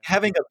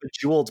having a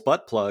bejeweled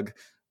butt plug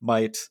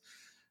might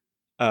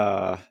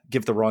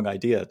give the wrong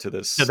idea to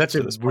this. No, that's to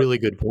a this really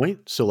good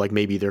point. So like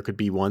maybe there could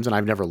be ones, and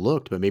I've never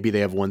looked, but maybe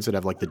they have ones that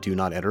have like the do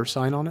not enter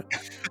sign on it.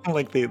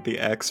 like the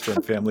X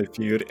from Family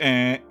Feud.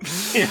 Eh.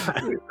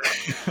 Yeah.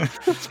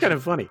 It's kind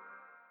of funny.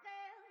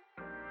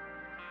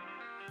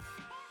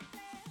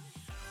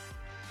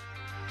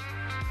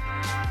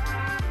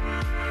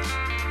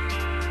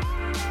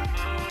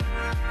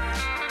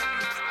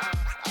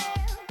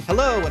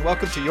 Hello and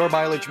welcome to Your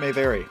Mileage May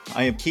Vary.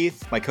 I am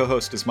Keith. My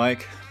co-host is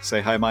Mike. Say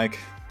hi, Mike.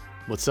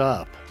 What's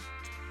up?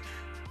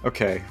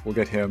 Okay, we'll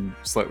get him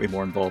slightly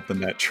more involved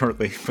than that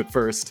shortly. But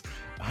first,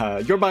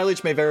 Your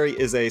Mileage May Vary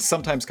is a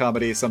sometimes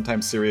comedy,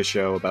 sometimes serious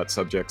show about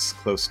subjects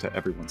close to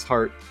everyone's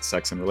heart,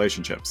 sex and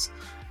relationships.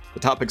 The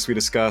topics we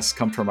discuss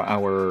come from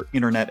our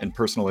internet and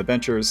personal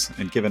adventures,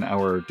 and given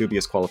our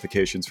dubious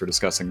qualifications for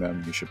discussing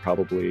them, you should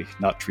probably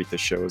not treat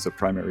this show as a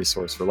primary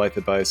source for life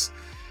advice.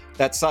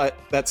 That said,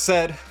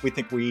 we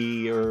think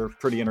we are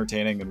pretty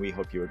entertaining, and we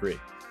hope you agree.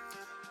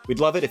 We'd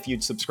love it if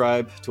you'd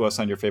subscribe to us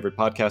on your favorite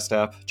podcast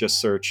app.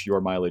 Just search Your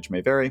Mileage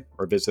May Vary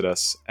or visit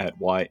us at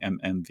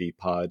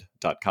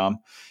ymmvpod.com.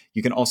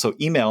 You can also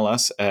email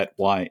us at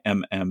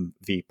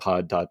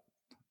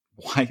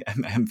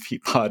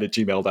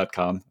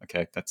ymmvpod@gmail.com.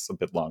 Okay, that's a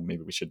bit long.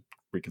 Maybe we should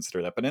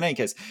reconsider that. But in any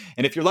case,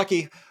 and if you're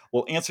lucky,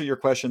 we'll answer your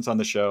questions on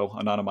the show,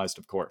 anonymized,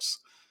 of course.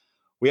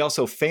 We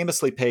also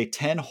famously pay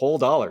 $10 whole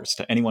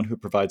to anyone who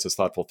provides us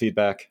thoughtful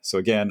feedback. So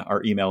again,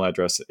 our email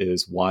address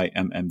is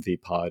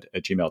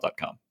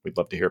ymmvpod@gmail.com. We'd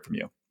love to hear from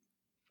you.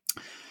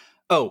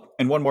 Oh,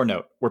 and one more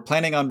note. We're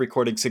planning on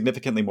recording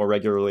significantly more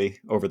regularly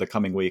over the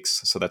coming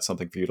weeks, so that's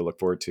something for you to look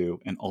forward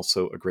to, and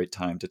also a great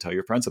time to tell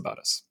your friends about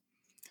us.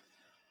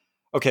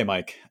 Okay,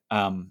 Mike,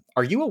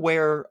 are you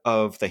aware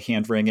of the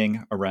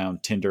hand-wringing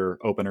around Tinder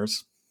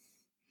openers?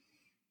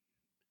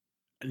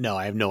 No,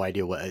 I have no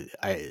idea what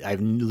I've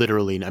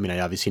literally. I mean, I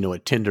obviously know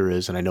what Tinder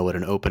is, and I know what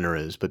an opener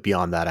is, but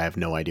beyond that, I have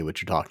no idea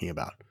what you're talking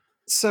about.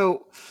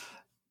 So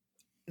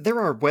there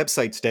are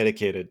websites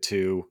dedicated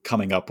to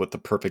coming up with the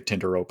perfect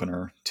Tinder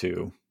opener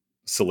to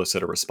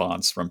solicit a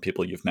response from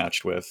people you've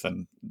matched with,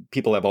 and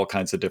people have all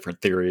kinds of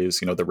different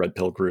theories. You know, the Red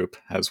Pill group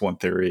has one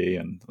theory,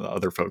 and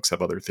other folks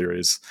have other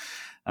theories.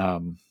 I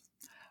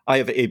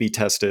have A/B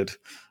tested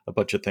a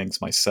bunch of things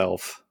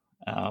myself.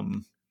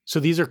 So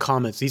these are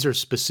comments. These are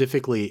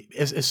specifically,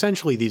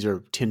 essentially, these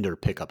are Tinder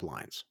pickup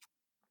lines.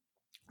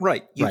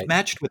 Right. You've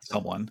matched with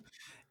someone,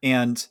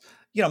 and,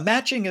 you know,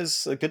 matching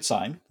is a good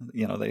sign.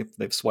 You know,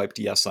 they've swiped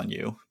yes on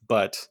you.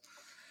 But,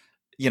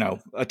 you know,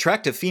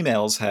 attractive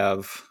females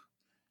have,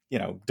 you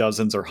know,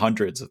 dozens or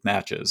hundreds of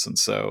matches. And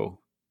so,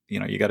 you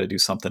know, you got to do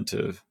something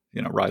to,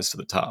 you know, rise to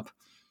the top.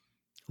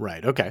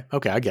 Right. Okay.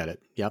 I get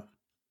it. Yep.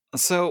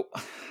 So,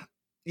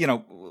 you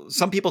know,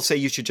 some people say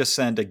you should just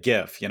send a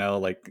GIF, you know,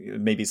 like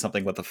maybe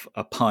something with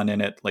a pun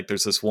in it. Like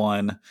there's this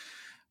one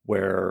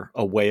where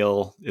a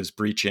whale is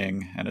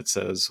breaching and it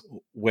says,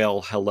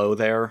 "Well, hello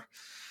there."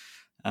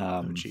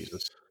 Oh,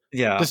 Jesus.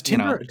 Yeah. Does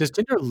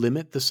Tinder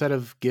limit the set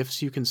of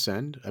GIFs you can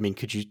send? I mean,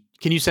 can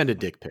you send a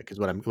dick pic is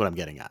what I'm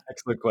getting at.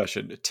 Excellent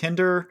question.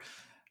 Tinder,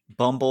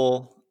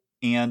 Bumble,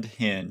 and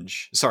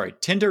Hinge. Sorry,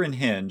 Tinder and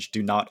Hinge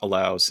do not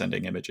allow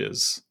sending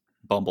images.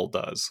 Bumble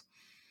does.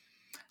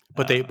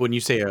 But when you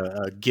say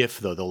a GIF,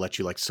 though, they'll let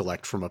you like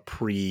select from a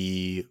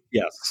approved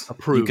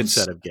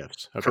set of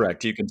GIFs. Okay.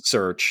 Correct. You can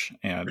search,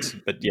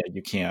 but yeah,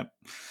 you can't.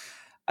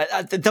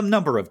 The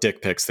number of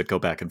dick pics that go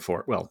back and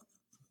forth, well,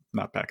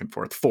 not back and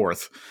forth,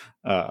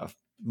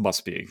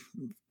 must be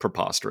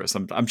preposterous.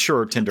 I'm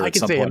sure Tinder at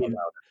some point allowed it,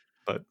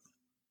 but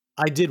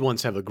I did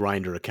once have a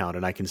Grindr account,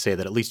 and I can say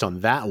that at least on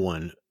that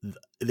one,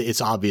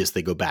 it's obvious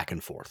they go back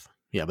and forth.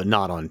 Yeah, but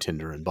not on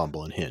Tinder and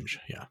Bumble and Hinge.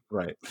 Yeah.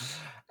 Right.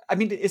 I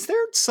mean, is there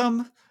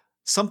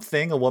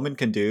something a woman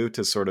can do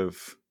to sort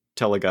of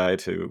tell a guy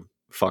to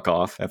fuck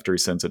off after he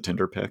sends a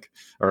Tinder pic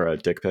or a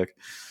dick pic?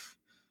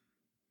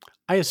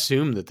 I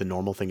assume that the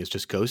normal thing is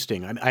just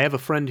ghosting. I have a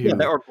friend who... Yeah,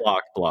 or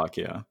block,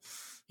 yeah.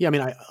 Yeah, I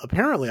mean, I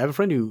have a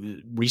friend who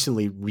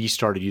recently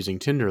restarted using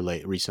Tinder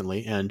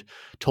recently and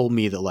told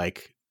me that,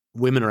 like,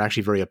 women are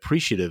actually very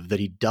appreciative that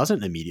he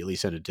doesn't immediately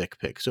send a dick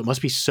pic. So it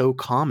must be so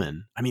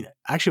common. I mean,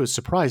 actually, I was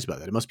surprised by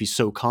that. It must be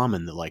so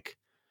common that, like,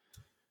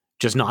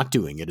 just not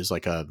doing it is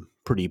like a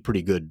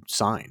pretty good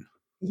sign.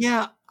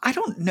 Yeah, I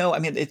don't know. I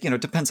mean, it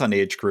depends on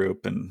age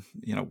group and,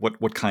 you know,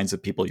 what kinds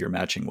of people you're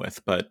matching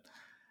with. But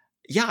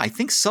yeah, I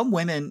think some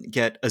women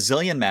get a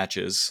zillion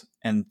matches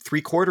and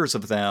 3/4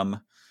 of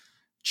them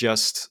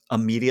just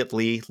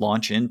immediately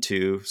launch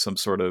into some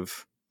sort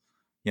of,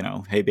 you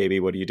know, "Hey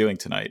baby, what are you doing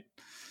tonight?"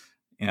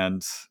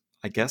 And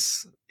I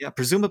guess, yeah,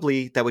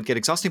 presumably that would get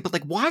exhausting. But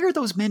like, why are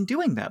those men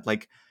doing that?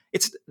 Like,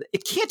 it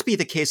can't be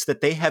the case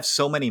that they have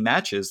so many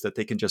matches that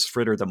they can just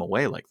fritter them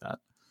away like that.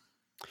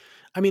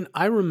 I mean,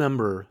 I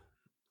remember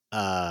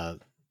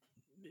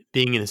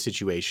being in a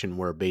situation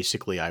where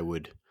basically I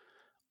would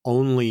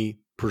only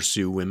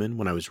pursue women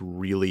when I was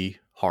really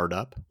hard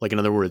up. Like, in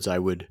other words, I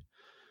would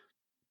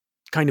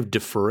kind of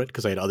defer it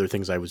because I had other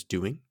things I was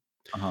doing.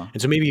 Uh-huh.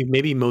 And so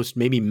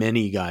maybe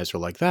many guys are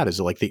like that, is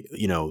like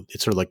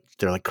it's sort of like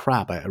they're like,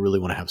 crap, I really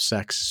want to have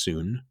sex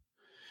soon.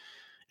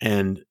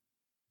 And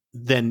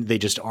then they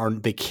just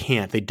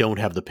they don't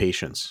have the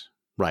patience,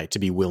 right, to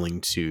be willing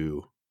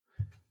to,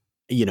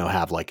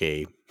 have like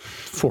a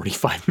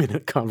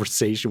 45-minute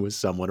conversation with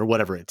someone or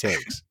whatever it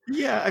takes.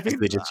 Yeah, I So mean,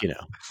 they just,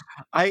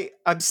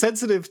 I'm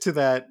sensitive to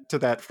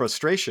that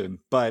frustration,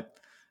 but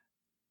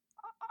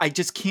I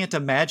just can't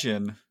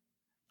imagine.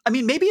 I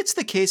mean, maybe it's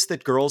the case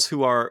that girls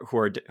who are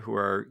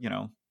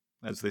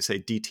as they say,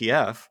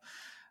 DTF,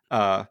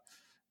 uh,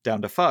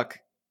 down to fuck,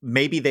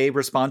 maybe they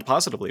respond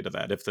positively to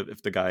that if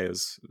the guy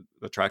is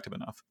attractive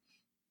enough.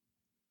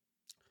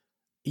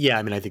 yeah,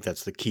 I mean, I think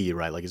that's the key,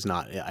 right? Like, it's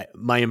not.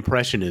 My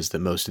impression is that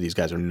most of these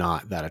guys are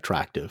not that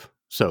attractive,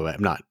 so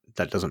I'm not.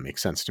 That doesn't make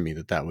sense to me.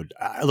 That would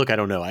look. I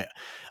don't know.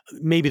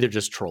 Maybe they're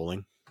just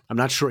trolling. I'm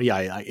not sure.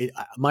 Yeah,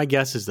 my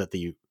guess is that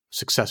the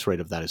success rate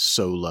of that is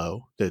so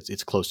low that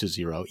it's close to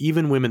zero.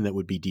 Even women that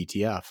would be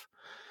DTF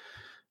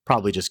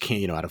probably just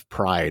can't, out of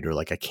pride, or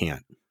like, I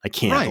can't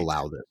Right.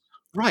 allow this.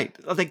 Right.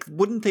 Like,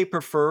 wouldn't they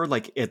prefer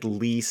like at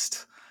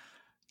least,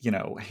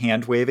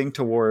 hand waving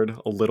toward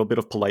a little bit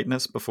of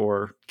politeness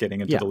before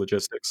getting into Yeah. the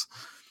logistics?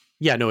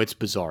 Yeah, no, it's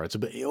bizarre. It's a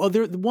bit. Well,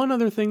 there one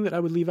other thing that I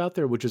would leave out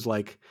there, which is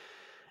like,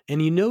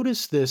 and you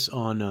notice this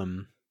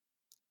on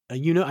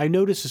I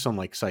noticed this on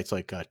like sites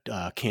like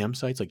cam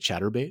sites like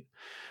ChatterBait.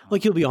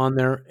 Like, you'll be on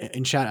there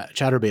and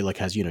ChatterBait like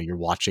has, you're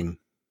watching,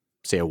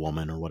 say, a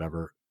woman or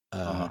whatever,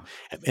 and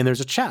there's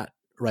a chat,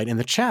 right? In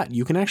the chat,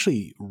 you can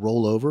actually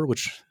roll over,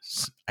 which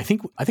I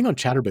think on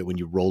ChatterBait, when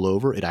you roll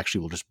over, it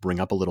actually will just bring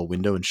up a little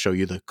window and show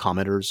you the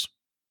commenter's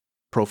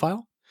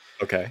profile.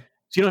 Okay.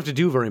 So you don't have to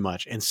do very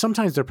much. And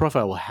sometimes their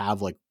profile will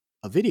have like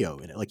a video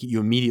in it, like you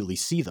immediately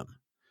see them.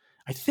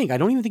 I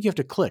don't even think you have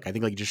to click. I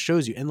think like it just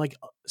shows you. And like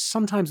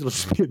sometimes it'll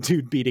just be a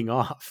dude beating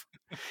off.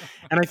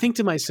 And I think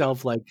to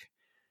myself, like,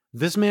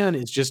 this man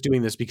is just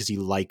doing this because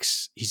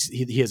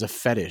he has a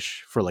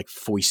fetish for like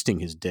foisting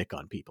his dick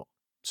on people.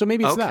 So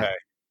maybe it's that.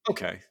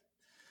 Okay.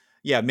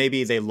 Yeah,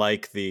 maybe they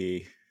like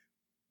the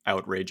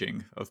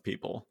outraging of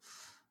people.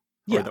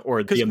 Yeah.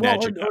 Or the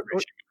imagined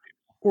outraging.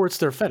 Or it's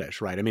their fetish,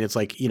 right? I mean, it's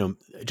like,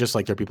 just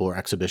like there are people who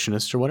are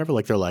exhibitionists or whatever.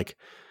 Like, they're like,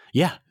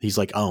 yeah, he's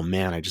like, oh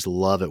man, I just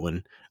love it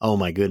when, oh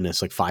my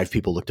goodness, like 5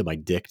 people looked at my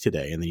dick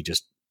today, and then he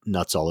just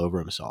nuts all over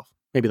himself.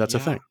 Maybe that's a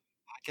thing.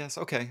 I guess.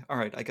 Okay. All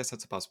right. I guess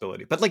that's a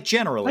possibility. But like,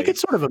 generally, I could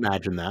sort of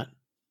imagine that.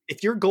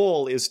 If your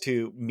goal is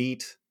to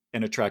meet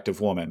an attractive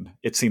woman,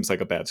 it seems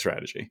like a bad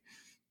strategy.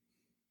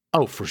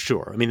 Oh, for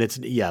sure. I mean,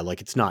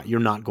 you're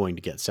not going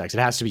to get sex. It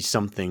has to be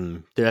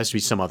something, there has to be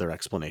some other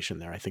explanation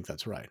there. I think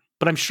that's right.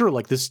 But I'm sure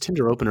like this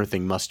Tinder opener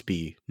thing must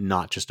be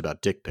not just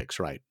about dick pics,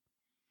 right?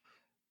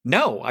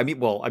 No, I mean,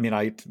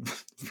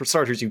 for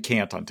starters, you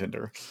can't on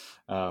Tinder.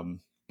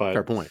 But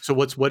fair point. So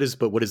what is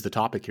the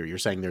topic here? You're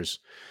saying there's.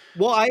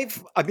 Well,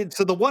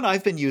 so the one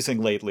I've been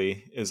using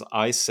lately is,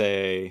 I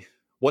say,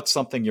 what's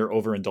something you're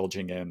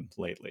overindulging in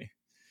lately?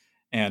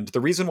 And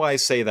the reason why I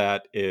say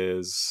that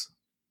is,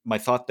 my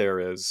thought there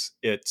is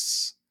it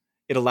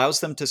allows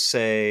them to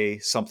say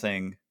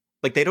something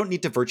like, they don't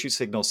need to virtue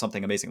signal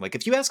something amazing. Like,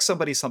 if you ask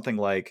somebody something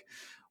like,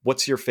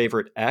 what's your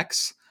favorite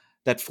X?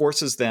 That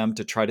forces them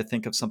to try to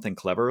think of something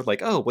clever,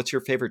 like, oh, what's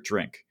your favorite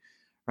drink?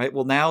 Right.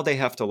 Well, now they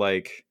have to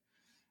like,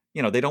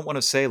 they don't want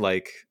to say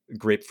like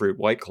grapefruit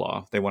White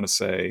Claw. They want to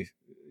say,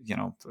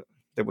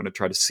 they want to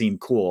try to seem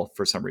cool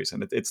for some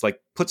reason. It's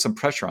like put some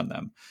pressure on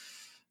them.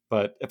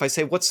 But if I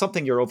say, what's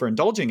something you're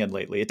overindulging in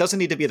lately? It doesn't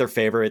need to be their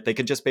favorite. They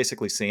can just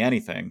basically say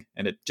anything.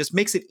 And it just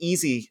makes it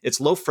easy. It's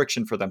low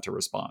friction for them to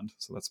respond.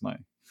 So that's my.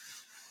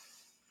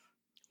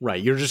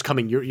 Right. You're just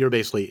you're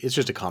basically, it's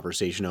just a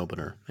conversation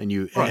opener. And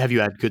have you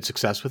had good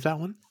success with that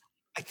one?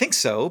 I think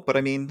so. But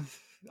I mean,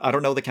 I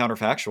don't know the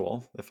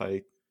counterfactual. If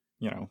I,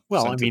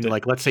 well, I mean,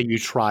 like, let's say you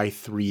try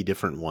 3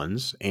 different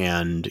ones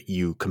and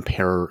you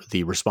compare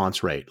the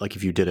response rate. Like,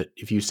 if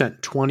you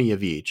sent 20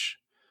 of each,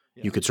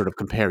 you could sort of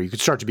compare. You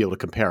could start to be able to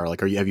compare. Like,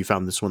 have you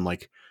found this one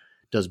like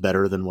does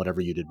better than whatever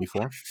you did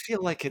before? I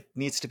feel like it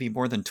needs to be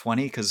more than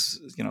 20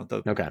 because,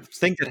 the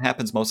thing that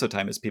happens most of the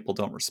time is people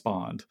don't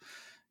respond.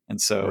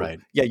 And so,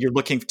 you're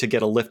looking to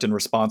get a lift in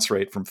response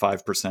rate from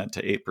 5%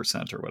 to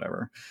 8% or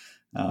whatever.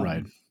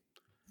 Right.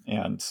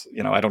 And,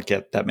 I don't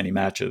get that many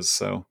matches.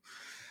 So,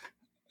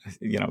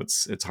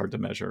 it's hard to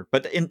measure.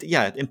 But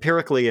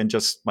empirically, and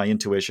just my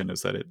intuition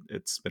is that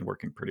it's been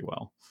working pretty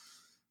well.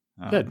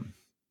 Good.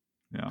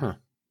 Yeah. Huh.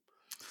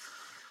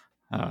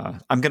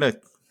 I'm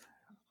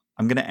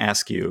gonna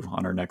ask you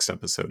on our next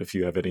episode if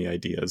you have any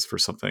ideas for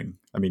something.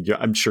 I mean,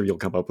 I'm sure you'll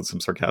come up with some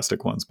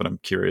sarcastic ones, but I'm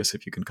curious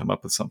if you can come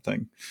up with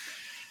something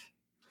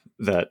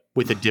that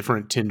with a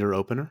different Tinder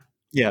opener.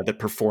 Yeah, that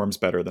performs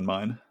better than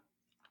mine.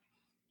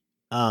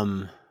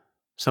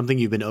 Something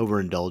you've been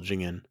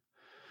overindulging in.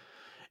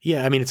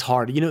 Yeah, I mean, it's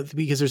hard,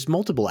 because there's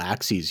multiple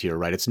axes here,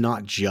 right? It's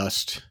not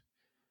just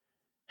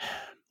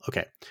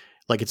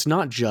it's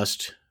not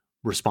just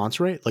response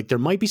rate. Like, there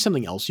might be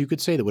something else you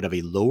could say that would have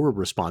a lower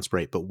response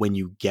rate, but when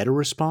you get a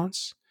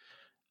response,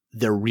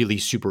 they're really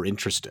super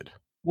interested.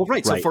 Well,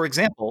 right. So, right? for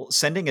example,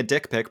 sending a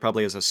dick pic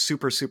probably has a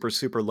super, super,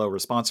 super low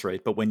response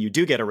rate. But when you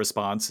do get a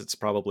response, it's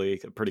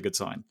probably a pretty good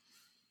sign.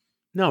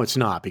 No, it's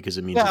not because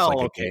it means it's Well,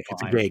 like okay,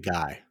 it's a fine. gay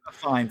guy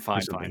Fine, or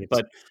fine, something. fine. It's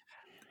But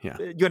yeah.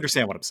 you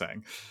understand what I'm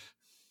saying.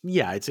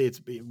 Yeah, it's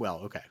well,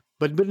 okay.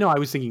 But no, I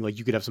was thinking like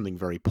you could have something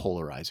very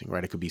polarizing,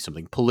 right? It could be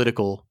something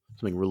political,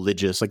 something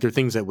religious. Like there are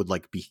things that would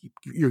like be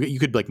you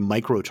could like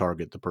micro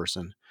target the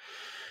person.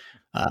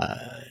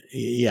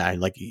 Yeah,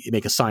 like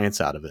make a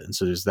science out of it. And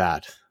so there's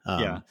that.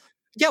 Yeah.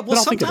 Yeah. Well, But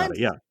I'll think about it.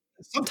 Yeah.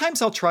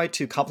 sometimes I'll try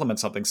to compliment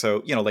something.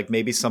 So, like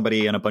maybe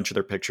somebody in a bunch of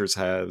their pictures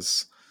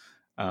has,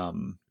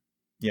 um,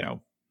 you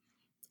know,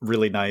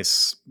 really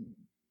nice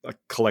a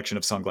collection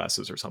of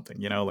sunglasses or something,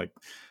 like,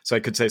 so I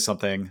could say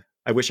something.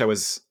 I wish I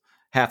was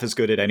half as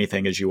good at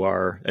anything as you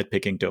are at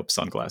picking dope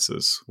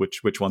sunglasses.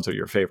 Which ones are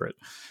your favorite?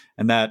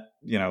 And that,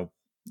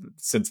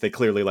 since they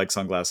clearly like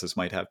sunglasses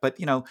might have, but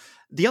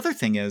the other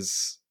thing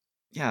is,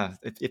 yeah,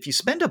 if you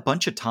spend a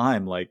bunch of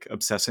time like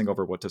obsessing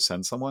over what to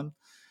send someone,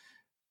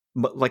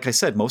 like I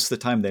said, most of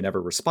the time they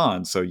never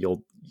respond. So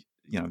you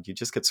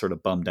just get sort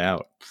of bummed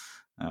out.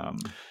 Um,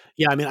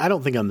 Yeah, I mean, I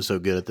don't think I'm so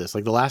good at this.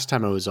 Like the last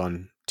time I was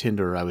on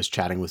Tinder, I was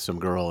chatting with some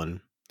girl and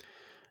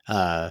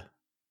uh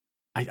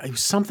I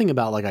was something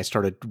about like I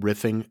started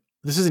riffing.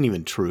 This isn't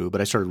even true, but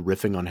I started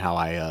riffing on how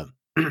I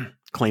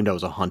claimed I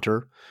was a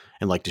hunter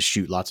and like to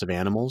shoot lots of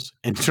animals.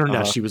 And it turned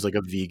out uh, she was like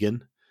a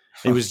vegan.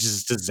 It was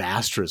just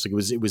disastrous. Like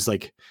it was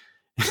like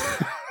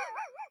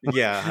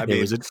yeah, I it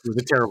was mean,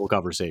 a terrible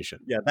conversation.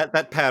 yeah,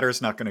 that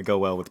pattern's not going to go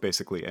well with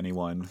basically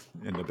anyone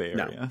in the Bay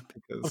No, Area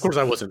of because course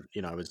I wasn't.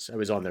 I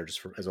was on there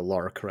just as a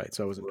lark, right?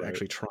 So I wasn't right,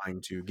 actually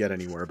trying to get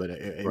anywhere. But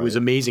it was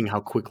right, amazing how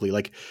quickly.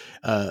 Like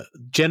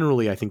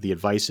generally, I think the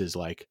advice is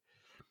like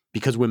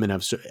because women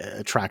have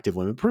attractive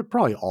women,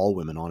 probably all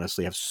women,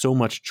 honestly, have so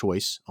much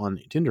choice on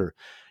Tinder.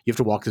 You have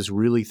to walk this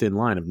really thin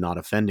line of not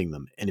offending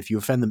them. And if you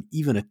offend them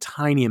even a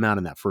tiny amount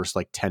in that first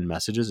like 10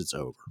 messages, it's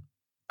over.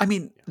 I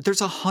mean,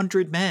 there's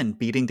 100 men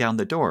beating down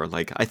the door.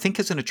 Like, I think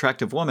as an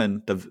attractive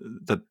woman,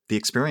 the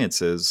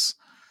experience is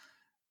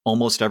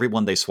almost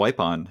everyone they swipe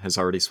on has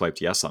already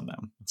swiped yes on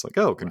them. It's like,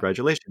 oh, Right.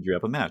 congratulations, you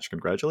have a match.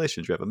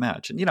 Congratulations, you have a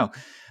match. And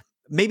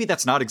maybe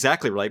that's not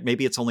exactly right.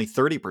 Maybe it's only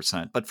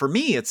 30%, but for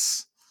me,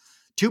 it's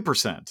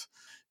 2%.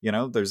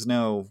 There's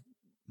no,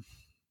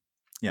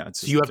 yeah,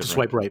 it's So you just have to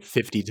different. swipe right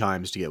 50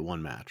 times to get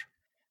one match.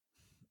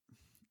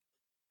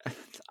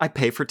 I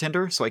pay for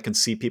Tinder so I can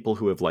see people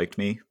who have liked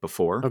me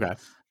before. Okay.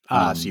 So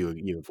Um,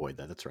 you avoid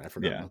that. That's right. I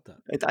forgot yeah, about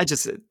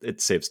that.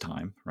 it saves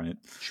time, right?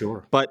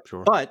 Sure. But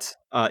Sure. but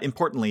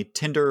importantly,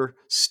 Tinder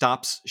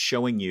stops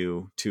showing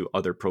you to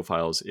other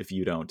profiles if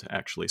you don't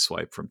actually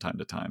swipe from time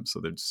to time.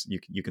 So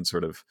you can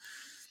sort of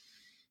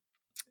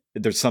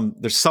there's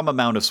some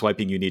amount of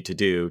swiping you need to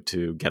do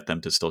to get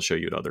them to still show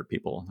you to other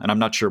people. And I'm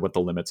not sure what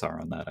the limits are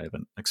on that. I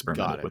haven't Got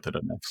experimented it. with it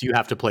enough. So you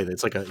have to play that.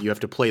 It's like you have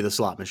to play the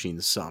slot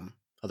machine some.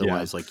 Yeah.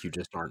 Otherwise, like you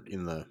just aren't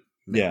in the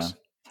Yeah. mix.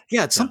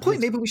 Yeah, at Yeah, some that point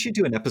makes maybe sense. we should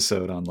do an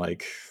episode on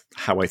like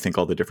how I think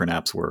all the different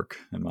apps work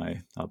and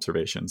my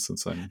observations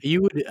since I'm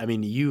You would, I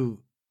mean,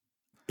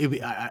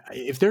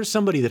 if there's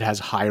somebody that has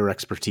higher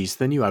expertise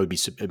than you, I would be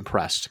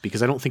impressed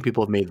because I don't think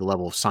people have made the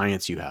level of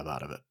science you have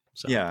out of it.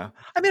 So yeah.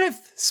 I mean, I've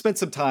spent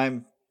some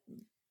time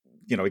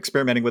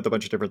experimenting with a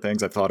bunch of different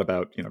things. I've thought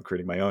about,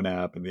 creating my own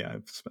app and yeah,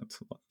 I've spent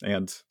a lot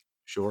and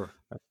sure,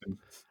 I've been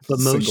but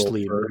single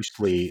for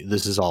mostly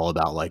this is all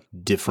about like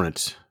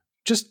different,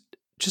 just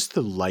just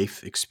the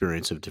life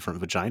experience of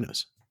different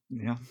vaginas.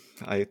 yeah,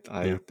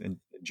 Yeah.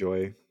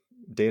 enjoy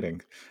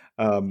dating.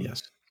 Um,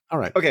 Yes. All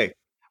right. okay,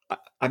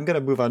 I'm going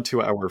to move on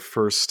to our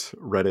first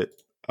Reddit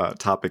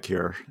topic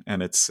here,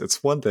 and it's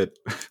one that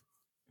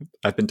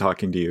I've been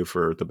talking to you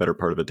for the better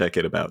part of a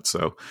decade about.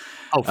 So,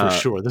 Oh, for uh,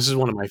 sure. This is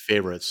one of my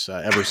favorites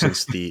ever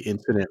since the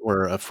incident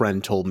where a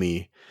friend told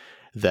me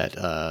that.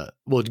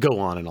 Well, go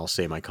on, and I'll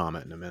say my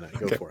comment in a minute.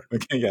 Go okay, for it.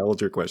 okay, yeah, we'll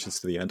do questions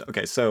to the end.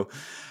 Okay, so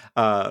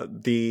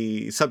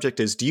the subject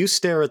is: do you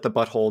stare at the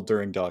butthole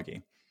during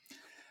doggy?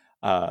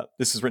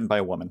 This is written by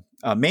a woman.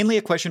 Mainly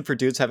a question for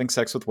dudes having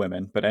sex with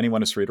women, but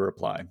anyone is free to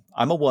reply.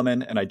 I'm a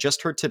woman, and I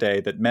just heard today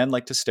that men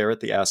like to stare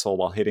at the asshole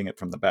while hitting it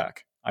from the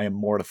back. I am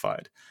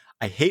mortified.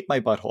 I hate my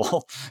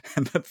butthole,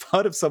 and the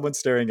thought of someone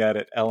staring at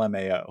it,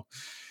 LMAO.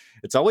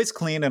 It's always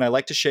clean, and I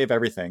like to shave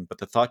everything, but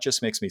the thought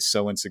just makes me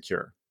so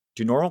insecure.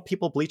 Do normal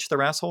people bleach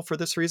their asshole for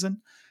this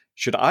reason?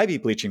 Should I be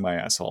bleaching my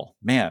asshole?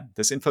 Man,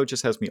 this info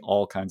just has me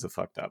all kinds of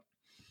fucked up.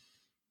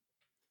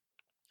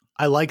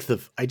 I like the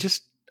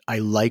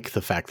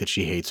fact that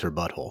she hates her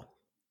butthole.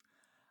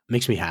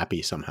 Makes me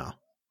happy somehow.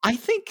 I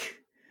think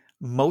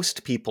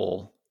most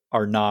people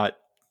are not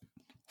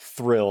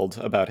thrilled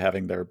about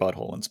having their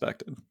butthole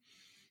inspected.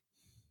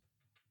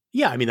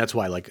 Yeah, I mean that's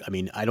why. I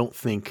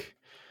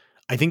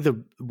think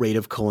the rate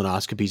of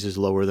colonoscopies is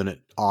lower than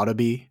it ought to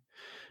be.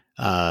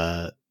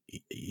 Uh,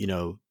 you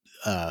know,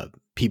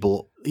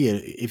 people,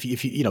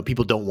 if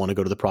people don't want to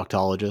go to the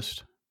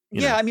proctologist.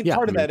 Yeah, I mean, Yeah,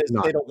 part I of mean, that it's is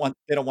not. they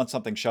don't want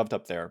something shoved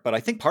up there. But I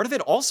think part of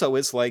it also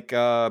is like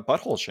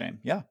butthole shame.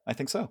 Yeah, I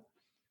think so.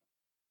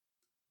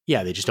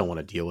 Yeah, they just don't want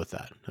to deal with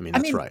that. I mean, I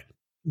that's mean, right.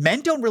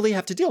 men don't really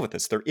have to deal with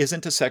this. There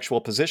isn't a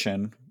sexual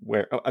position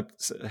where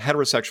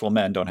heterosexual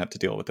men don't have to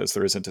deal with this.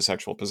 There isn't a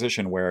sexual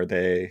position where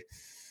their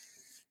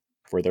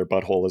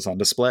butthole is on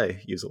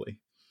display easily.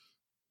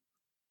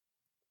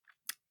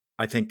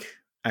 I think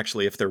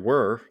actually, if there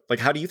were, like,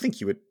 how do you think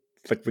you would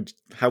like?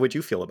 How would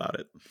you feel about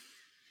it?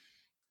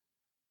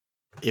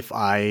 If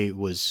I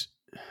was,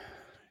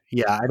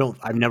 yeah,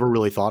 I've never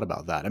really thought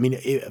about that. I mean,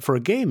 for a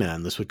gay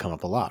man, this would come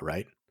up a lot,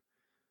 right?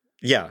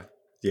 Yeah,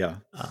 yeah,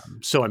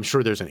 So I'm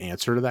sure there's an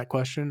answer to that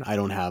question. I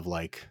don't have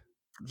like,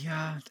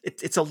 yeah.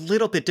 It's a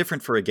little bit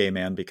different for a gay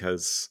man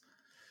because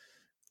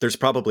there's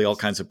probably all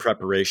kinds of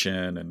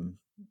preparation and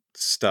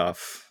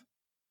stuff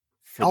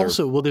for their.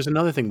 also, well, there's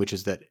another thing, which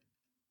is that,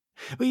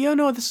 but yeah,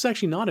 no, this is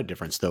actually not a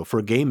difference though. For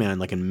a gay man,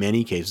 like in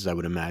many cases, I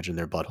would imagine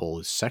their butthole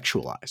is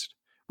sexualized,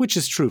 which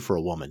is true for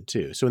a woman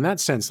too. So in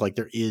that sense, like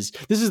this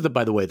is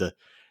by the way, the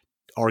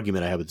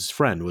argument I had with this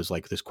friend was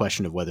like this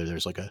question of whether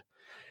there's like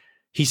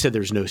he said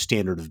there's no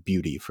standard of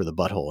beauty for the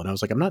butthole. And I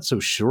was like, I'm not so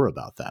sure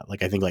about that.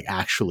 Like, I think like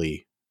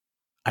actually,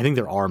 I think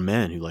there are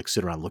men who like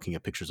sit around looking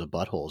at pictures of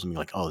buttholes and be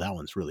like, oh, that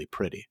one's really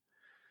pretty.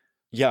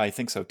 Yeah, I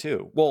think so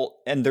too.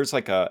 Well, and there's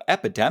like a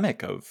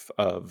epidemic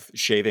of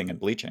shaving and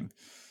bleaching.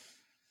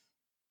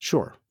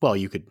 Sure. Well,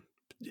 you could,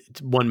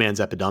 one man's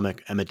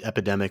epidemic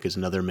is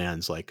another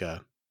man's like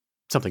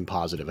something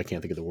positive. I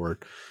can't think of the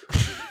word.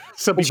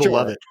 Some people Sure.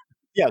 love it.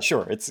 Yeah,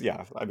 sure.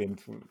 I mean,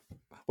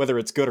 whether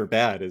it's good or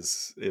bad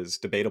is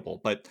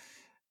debatable. But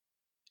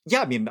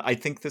yeah, I mean, I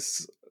think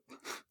this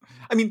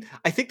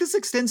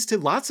extends to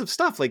lots of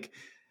stuff. Like,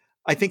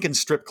 I think in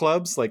strip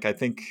clubs, like, I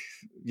think,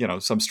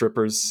 some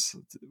strippers,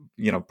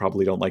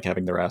 probably don't like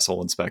having their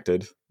asshole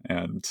inspected.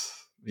 And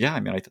yeah, I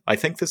mean, I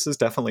think this is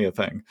definitely a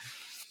thing.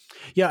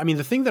 Yeah, I mean,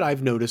 the thing that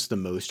I've noticed the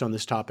most on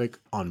this topic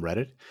on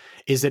Reddit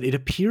is that it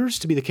appears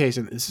to be the case,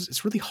 and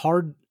it's really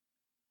hard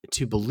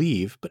to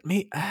believe, but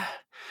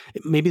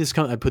maybe this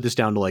I put this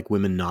down to like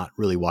women not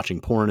really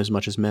watching porn as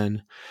much as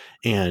men,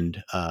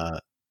 and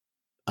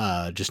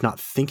just not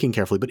thinking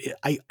carefully. But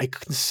I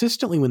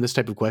consistently, when this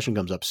type of question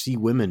comes up, see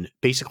women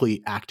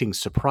basically acting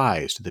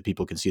surprised that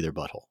people can see their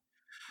butthole.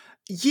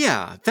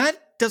 Yeah,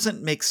 that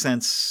doesn't make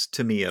sense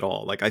to me at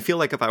all. Like, I feel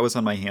like if I was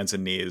on my hands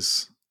and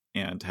knees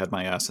and had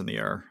my ass in the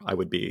air, I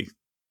would be.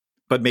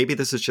 But maybe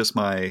this is just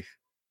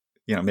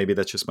maybe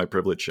that's just my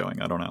privilege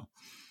showing. I don't know.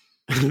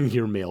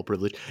 Your male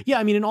privilege. Yeah,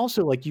 I mean, and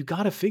also like you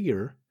got to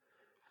figure.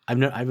 I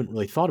haven't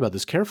really thought about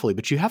this carefully,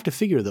 but you have to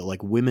figure that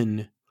like a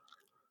woman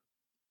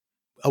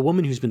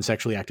who's been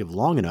sexually active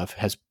long enough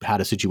has had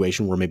a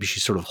situation where maybe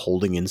she's sort of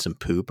holding in some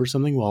poop or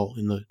something while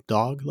in the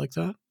dog like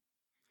that.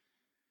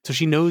 So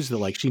she knows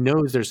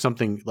there's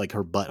something like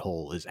her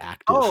butthole is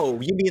active. Oh,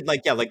 you mean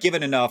like, yeah, like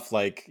given enough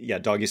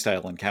doggy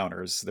style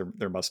encounters,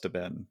 there must have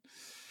been.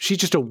 She's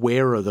just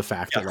aware of the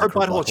fact that her like,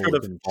 butthole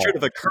should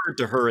have occurred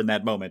to her in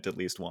that moment at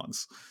least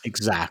once.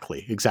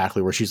 Exactly.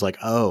 Where she's like,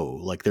 oh,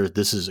 like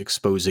this is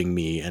exposing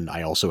me, and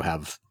I also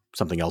have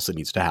something else that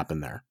needs to happen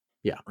there.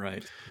 Yeah.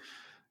 Right.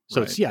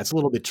 So it's a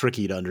little bit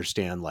tricky to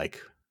understand.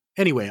 Like,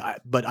 anyway,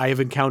 but I have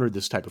encountered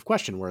this type of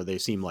question where they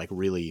seem like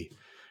really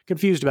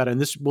confused about it.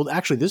 And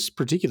this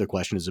particular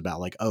question is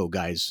about like, oh,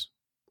 guys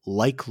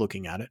like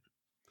looking at it,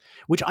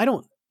 which I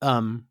don't.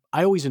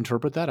 I always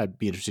interpret that. I'd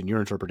be interested in your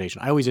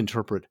interpretation. I always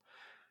interpret.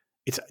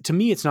 To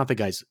me, it's not the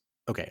guys.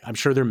 Okay, I'm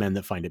sure there are men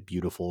that find it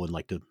beautiful and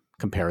like to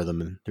compare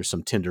them, and there's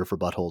some Tinder for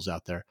buttholes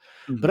out there.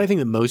 Mm-hmm. But I think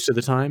that most of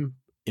the time,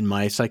 in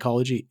my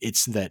psychology,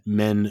 it's that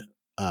men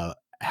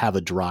have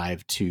a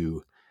drive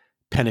to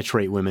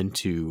penetrate women,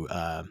 to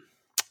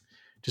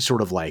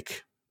sort of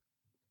like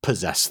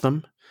possess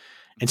them.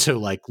 And so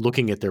like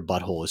looking at their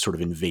butthole is sort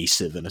of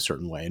invasive in a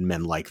certain way, and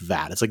men like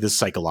that. It's like this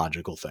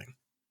psychological thing.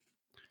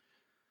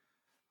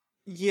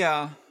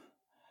 Yeah.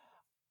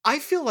 I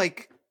feel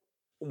like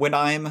when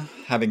I'm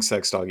having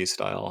sex doggy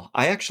style,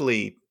 I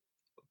actually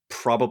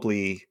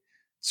probably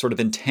sort of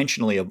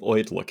intentionally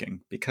avoid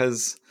looking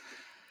because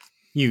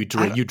you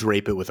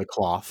drape it with a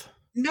cloth.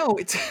 No,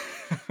 it's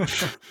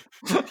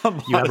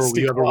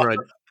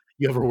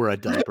you ever wear a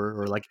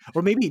diaper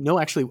or maybe no,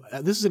 actually,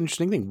 this is an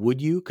interesting thing.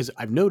 Would you? Because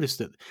I've noticed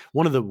that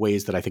one of the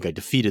ways that I think I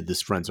defeated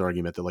this friend's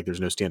argument that like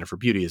there's no standard for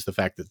beauty is the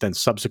fact that then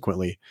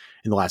subsequently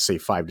in the last, say,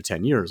 5 to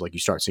 10 years, like you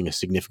start seeing a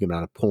significant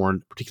amount of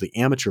porn, particularly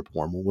amateur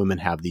porn, where women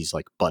have these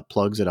like butt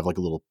plugs that have like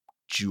a little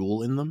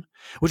jewel in them,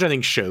 which I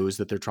think shows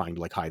that they're trying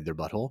to like hide their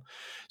butthole.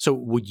 So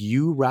would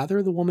you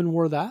rather the woman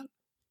wore that?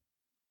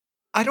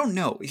 I don't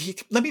know.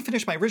 Let me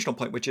finish my original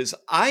point, which is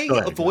I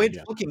avoid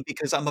looking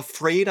because I'm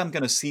afraid I'm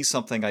going to see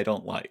something I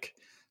don't like.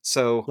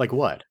 So, like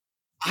what?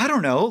 I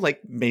don't know. Like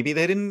maybe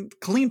they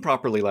didn't clean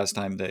properly last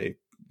time they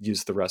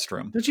used the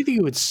restroom. Don't you think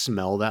you would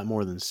smell that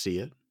more than see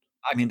it?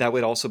 I mean, that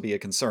would also be a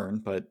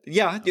concern. But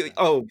yeah.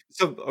 Okay.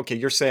 Okay.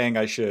 You're saying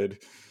I should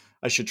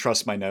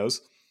trust my nose.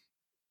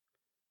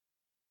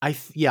 I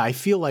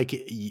feel like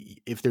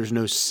if there's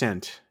no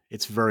scent,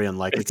 it's very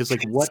unlikely because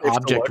like what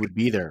object would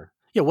be there?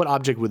 Yeah, what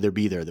object would there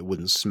be there that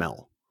wouldn't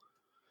smell?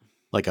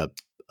 Like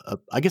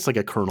I guess like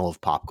a kernel of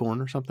popcorn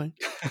or something?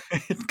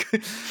 It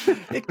could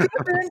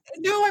have been.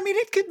 No, I mean,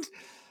 it could.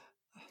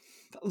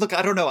 Look,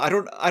 I don't know. I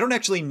don't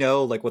actually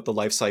know like what the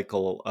life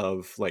cycle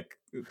of like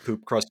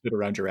poop crusted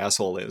around your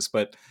asshole is,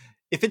 but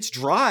if it's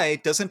dry,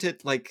 doesn't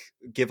it like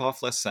give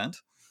off less scent?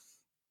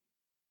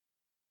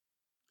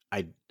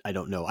 I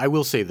don't know. I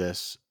will say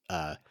this.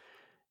 I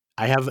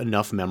have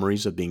enough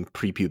memories of being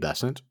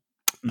prepubescent,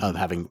 of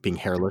Hmm. being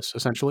hairless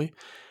essentially,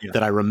 Yeah.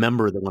 that I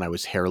remember that when I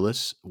was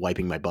hairless,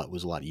 wiping my butt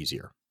was a lot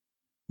easier.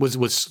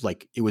 Was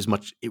like it was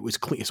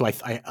clean. So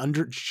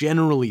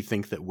generally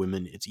think that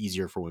women, it's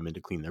easier for women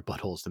to clean their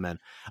buttholes than men.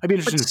 I'd be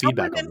But interested in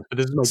feedback on this, but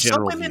this is my some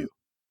general women, view.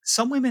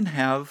 some women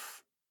have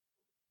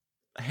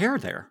hair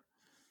there.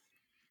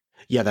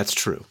 Yeah, that's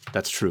true.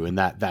 That's true, and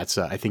that's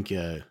I think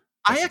I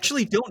that's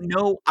actually don't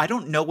know. I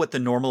don't know what the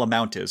normal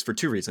amount is for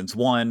two reasons.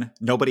 One,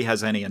 nobody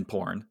has any in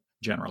porn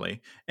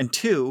generally, and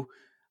two,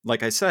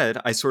 like I said,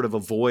 I sort of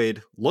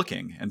avoid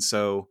looking, and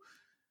so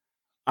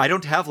I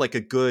don't have like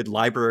a good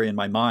library in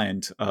my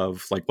mind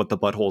of like what the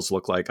buttholes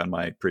look like on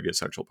my previous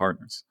sexual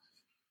partners.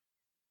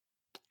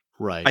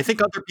 I right.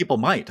 think other people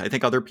might. I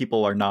think other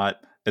people are not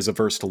as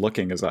averse to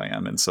looking as I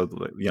am, and so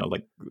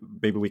like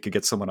maybe we could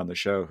get someone on the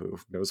show who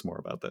knows more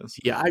about this.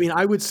 Yeah, I mean,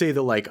 I would say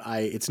that like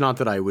it's not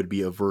that I would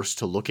be averse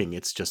to looking.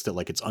 It's just that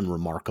like it's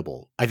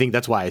unremarkable. I think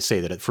that's why I say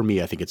that for me,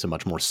 I think it's a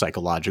much more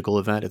psychological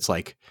event. It's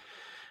like,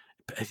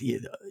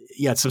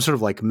 yeah, it's some sort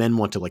of like men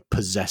want to like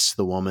possess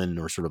the woman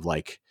or sort of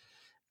like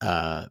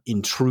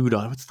intrude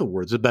on. What's the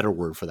word? There's a better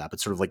word for that,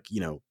 but sort of like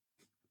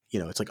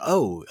it's like,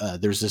 oh,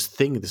 there's this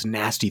thing, this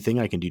nasty thing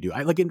I can do.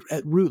 I like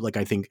at root, like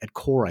I think at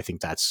core, I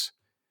think that's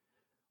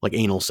like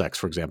anal sex,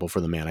 for example,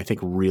 for the man. I think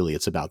really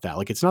it's about that.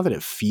 Like, it's not that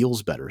it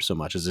feels better so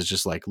much as it's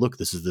just like, look,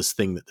 this is this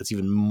thing that's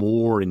even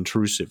more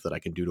intrusive that I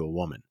can do to a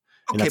woman.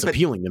 And Okay, that's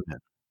appealing to men.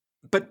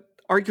 but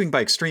arguing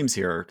by extremes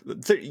here,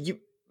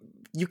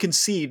 you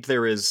concede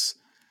there is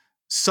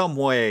some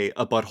way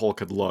a butthole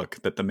could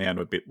look that the man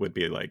would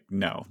be like,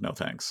 no, no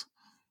thanks.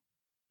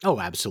 Oh,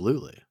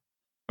 absolutely.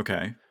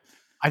 Okay.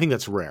 I think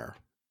that's rare.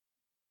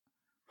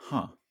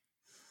 Huh.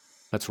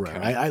 That's rare.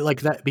 Okay. I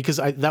like that because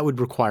that would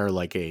require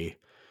like a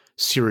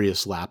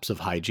serious lapse of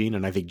hygiene.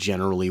 And I think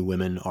generally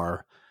women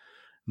are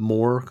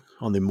more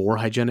on the more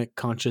hygienic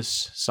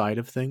conscious side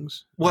of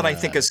things. Well, I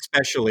think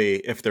especially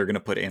if they're going to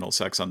put anal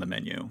sex on the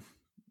menu,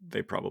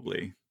 they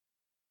probably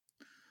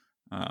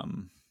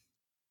um,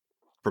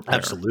 prepare.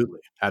 Absolutely.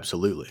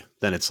 Absolutely.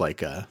 Then it's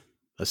like a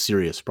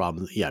serious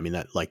problem. Yeah. I mean,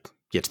 that like,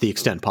 yeah, to the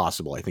extent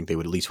possible, I think they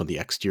would at least want the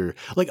exterior.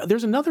 Like,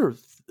 there's another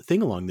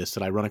thing along this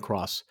that I run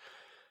across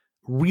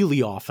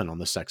really often on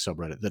the sex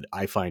subreddit that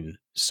I find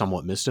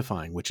somewhat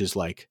mystifying, which is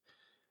like,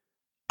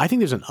 I think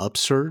there's an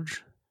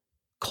upsurge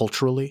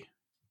culturally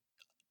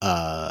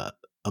uh,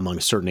 among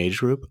a certain age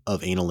group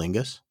of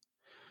analingus.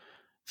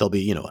 They'll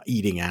be,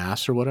 eating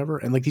ass or whatever.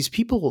 And like these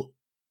people,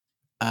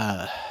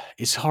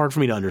 it's hard for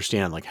me to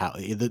understand like how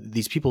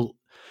these people,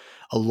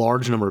 a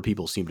large number of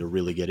people seem to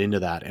really get into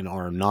that and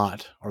are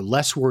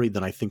less worried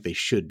than I think they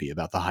should be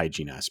about the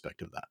hygiene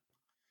aspect of that.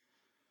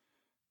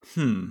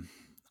 Hmm.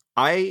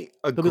 I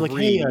They'll be like,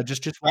 "Hey, agree.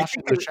 just I wash it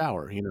think in the there.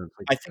 shower." It's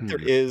like, I think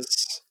there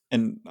is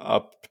an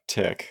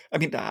uptick. I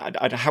mean,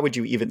 how would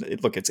you even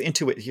look? It's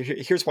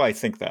Here's why I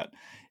think that.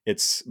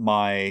 It's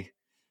my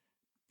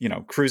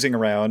cruising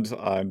around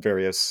on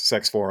various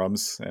sex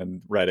forums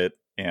and Reddit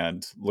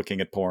and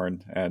looking at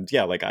porn. And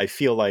yeah, like I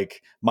feel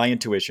like my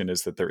intuition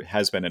is that there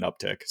has been an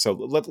uptick. So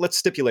let's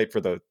stipulate for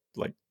the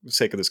like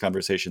sake of this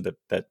conversation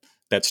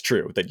that's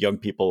true, that young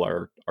people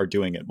are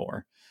doing it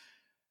more.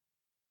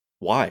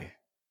 Why?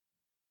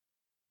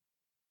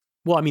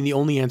 Well, I mean, the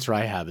only answer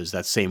I have is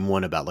that same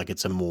one about like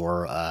it's a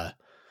more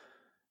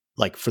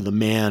like for the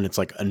man, it's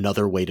like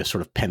another way to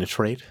sort of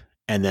penetrate,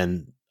 and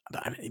then,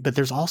 but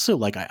there's also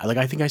like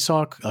I think I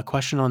saw a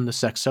question on the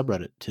sex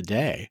subreddit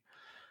today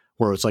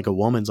where it's like a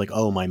woman's like,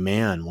 "Oh, my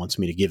man wants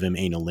me to give him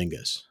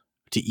analingus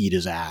to eat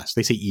his ass."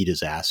 They say eat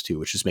his ass too,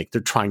 which is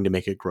they're trying to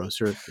make it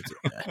grosser.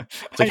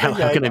 It's like how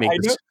Yeah, can I make I know.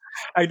 this?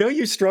 I know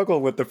you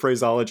struggle with the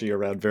phraseology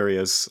around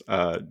various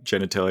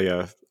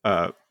genitalia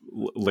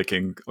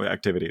licking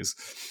activities.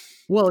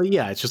 Well,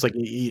 yeah, it's just like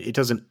it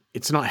doesn't.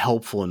 It's not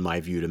helpful in my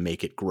view to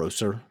make it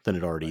grosser than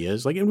it already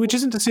is. Like, and which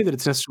isn't to say that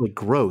it's necessarily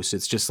gross.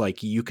 It's just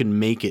like you can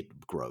make it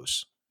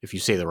gross if you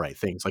say the right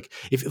things. Like,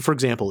 if, for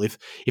example, if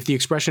the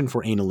expression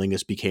for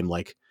analingus became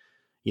like,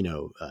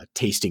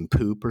 tasting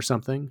poop or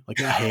something, like,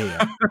 hey,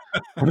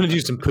 I'm going to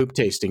do some poop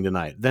tasting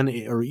tonight. Then,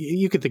 or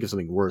you could think of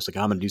something worse, like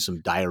I'm going to do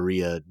some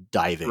diarrhea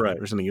diving Right.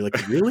 or something. You're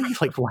like, really?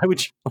 Like, why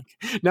would you?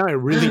 Like, now I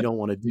really don't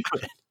want to do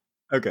it.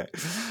 Okay.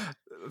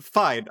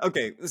 Fine.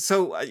 Okay.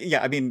 So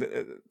yeah, I mean,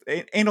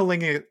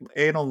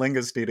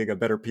 analingus needing a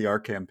better PR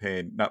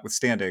campaign,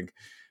 notwithstanding.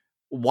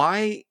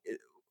 Why?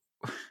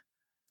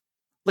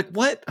 Like,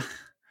 what?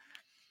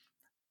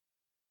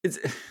 It's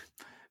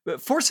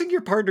forcing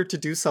your partner to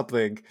do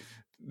something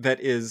that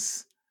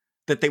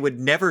they would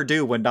never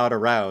do when not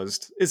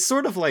aroused is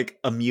sort of like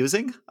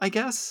amusing, I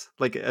guess,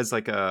 like as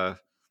like a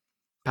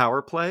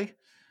power play.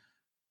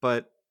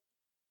 But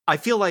I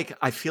feel like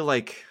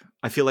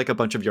I feel like a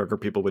bunch of younger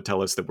people would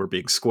tell us that we're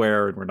being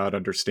square and we're not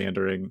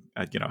understanding,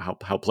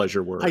 how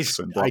pleasure works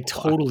and blah I blah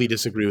blah. totally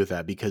disagree with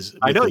that because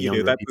I with know the you do.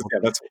 younger That's people, yeah.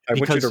 That's I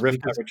want you to riff. I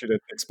because want you to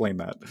explain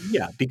that.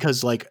 yeah,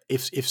 because like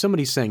if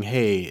somebody's saying,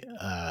 "Hey,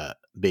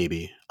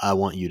 baby, I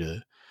want you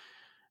to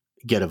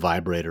get a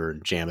vibrator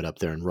and jam it up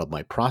there and rub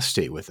my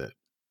prostate with it."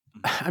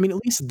 I mean, at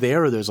least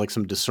there's like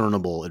some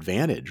discernible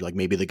advantage. Like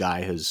maybe the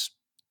guy has,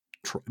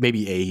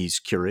 maybe A, he's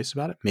curious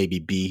about it. Maybe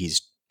B,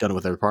 he's done it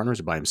with other partners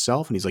or by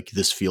himself. And he's like,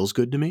 this feels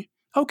good to me.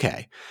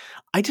 Okay.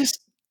 I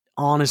just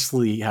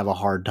honestly have a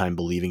hard time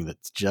believing that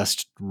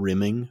just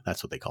rimming.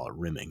 That's what they call it.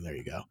 Rimming. There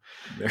you go.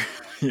 There,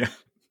 yeah.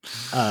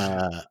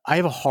 I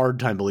have a hard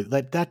time believing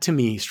that to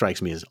me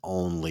strikes me as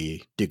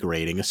only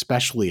degrading,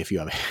 especially if you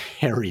have a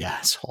hairy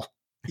asshole.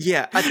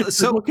 Yeah.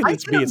 So look at I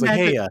this can be. It's like,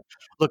 hey, imagine.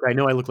 look, I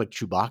know I look like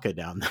Chewbacca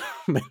down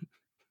there.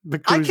 The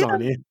crew's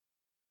on in.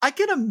 I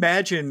can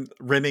imagine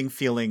rimming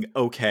feeling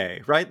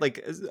okay, right?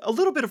 Like a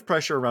little bit of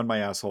pressure around my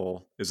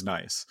asshole is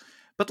nice.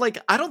 But like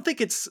I don't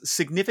think it's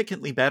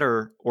significantly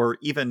better or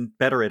even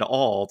better at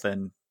all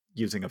than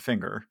using a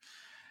finger.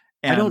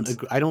 I don't And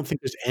agree. I don't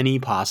think there's any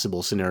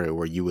possible scenario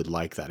where you would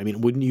like that. I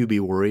mean, wouldn't you be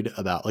worried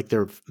about like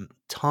their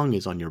tongue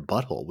is on your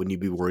butthole? Wouldn't you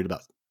be worried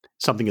about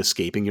something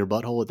escaping your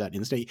butthole at that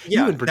instant?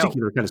 You yeah, in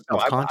particular are kind of no,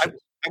 self-conscious.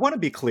 I want to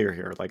be clear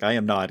here. Like I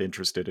am not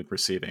interested in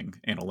receiving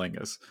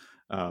analingus,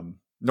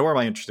 nor am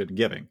I interested in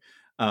giving.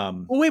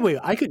 Well, wait.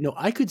 I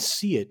could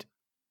see it.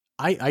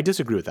 I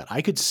disagree with that.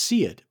 I could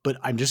see it, but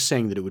I'm just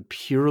saying that it would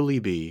purely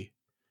be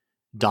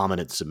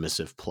dominant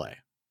submissive play.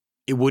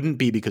 It wouldn't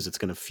be because it's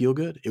going to feel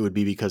good. It would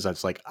be because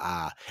it's like,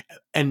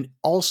 and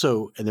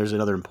also, and there's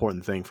another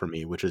important thing for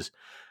me, which is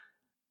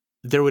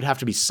there would have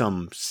to be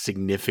some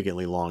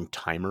significantly long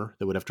timer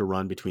that would have to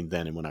run between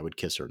then and when I would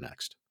kiss her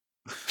next.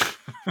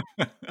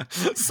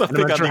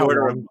 Something on Sure the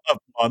order of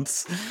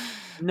months.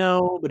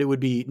 No, but it would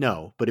be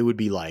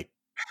like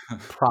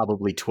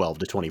probably 12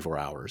 to 24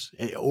 hours.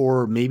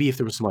 Or maybe if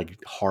there was some like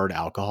hard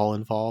alcohol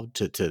involved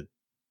to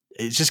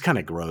it's just kind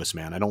of gross,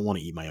 man. I don't want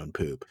to eat my own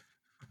poop.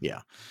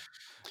 Yeah.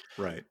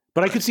 Right.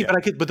 But I right, could see, yeah.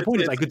 but the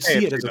point is I could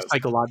see it as a does.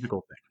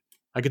 psychological thing.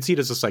 I could see it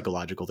as a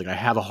psychological thing. I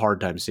have a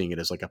hard time seeing it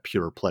as like a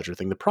pure pleasure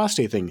thing. The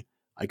prostate thing,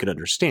 I could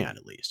understand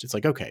at least. It's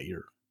like, okay,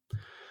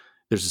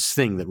 there's this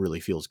thing that really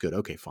feels good.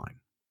 Okay,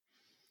 fine.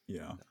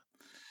 Yeah.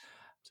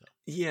 So.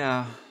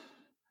 Yeah.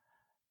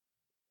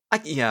 I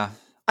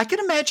can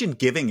imagine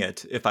giving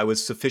it if I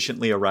was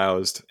sufficiently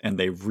aroused and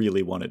they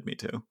really wanted me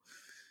to.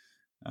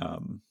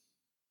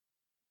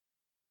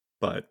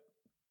 But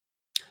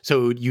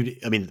so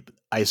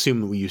I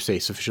assume when you say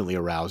sufficiently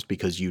aroused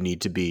because you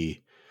need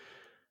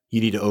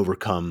to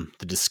overcome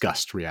the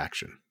disgust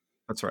reaction.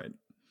 that's right.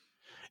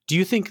 Do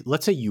you think,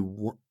 let's say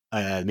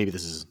maybe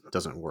this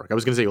doesn't work. I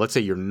was going to say, let's say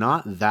you're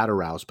not that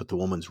aroused, but the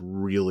woman's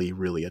really,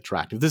 really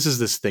attractive. This is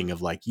this thing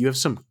of like, you have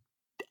some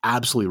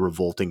absolutely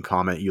revolting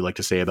comment you like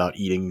to say about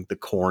eating the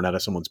corn out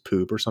of someone's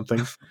poop or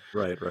something.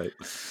 Right.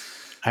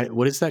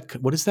 What is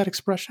that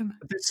expression?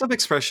 There's some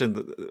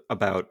expression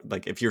about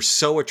like if you're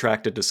so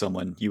attracted to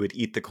someone, you would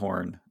eat the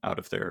corn out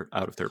of their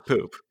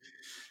poop.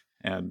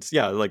 And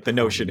yeah, like the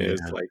notion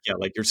is like, yeah,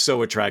 like you're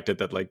so attracted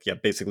that like, yeah,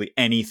 basically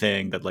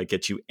anything that like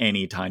gets you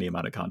any tiny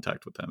amount of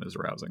contact with them is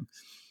arousing.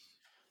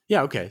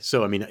 Yeah. Okay.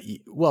 So, I mean,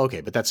 well,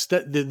 okay, but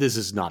this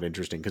is not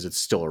interesting because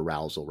it's still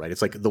arousal, right?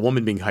 It's like the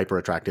woman being hyper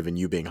attractive and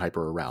you being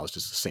hyper aroused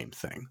is the same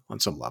thing on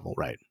some level,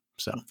 right?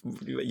 So,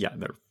 yeah,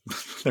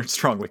 they're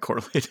strongly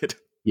correlated.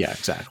 Yeah,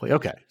 exactly.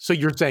 Okay. So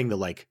you're saying that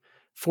like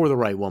for the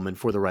right woman,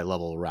 for the right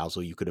level of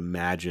arousal, you could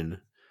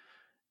imagine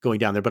going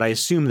down there. But I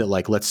assume that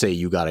like, let's say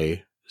you got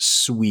a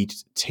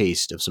sweet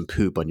taste of some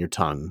poop on your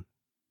tongue,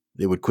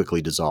 it would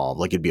quickly dissolve.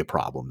 Like it'd be a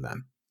problem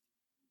then.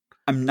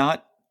 I'm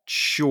not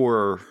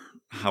sure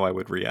how I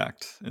would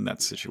react in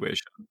that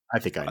situation. I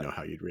think I know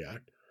how you'd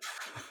react.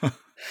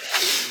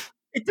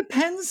 It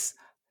depends.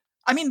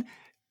 I mean,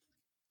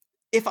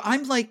 if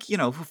I'm like,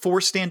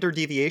 4 standard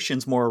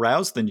deviations more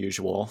aroused than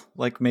usual,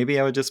 like maybe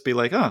I would just be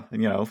like,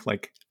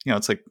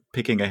 it's like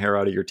picking a hair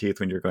out of your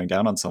teeth when you're going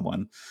down on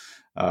someone,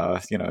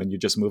 and you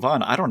just move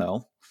on. I don't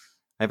know.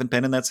 I haven't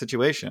been in that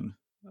situation.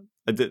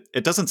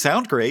 It doesn't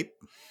sound great,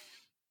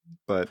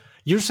 but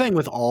you're saying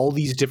with all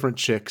these different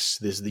chicks,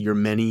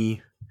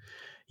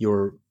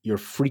 your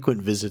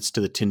frequent visits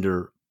to the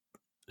Tinder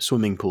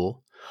swimming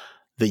pool,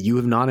 that you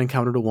have not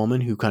encountered a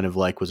woman who kind of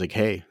like was like,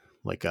 hey,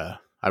 like I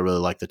really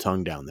like the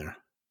tongue down there.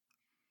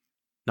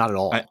 Not at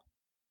all.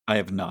 I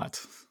have not.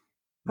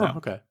 No. Oh,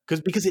 okay.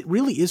 Because it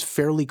really is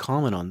fairly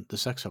common on the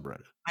sex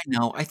subreddit. I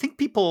know. I think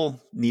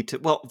people need to.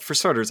 Well, for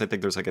starters, I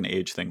think there's like an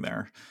age thing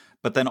there,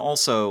 but then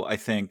also I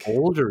think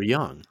old or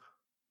young.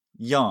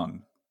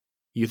 Young.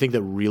 You think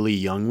that really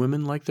young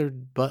women like their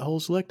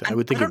buttholes licked? I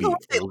would think it'd be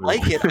if they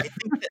like it.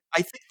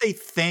 I think they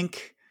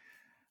think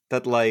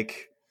that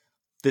like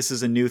this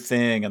is a new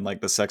thing and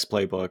like the sex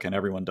playbook and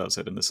everyone does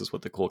it and this is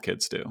what the cool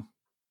kids do.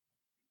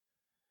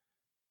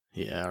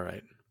 Yeah, all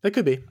right. That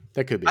could be.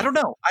 I don't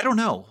know.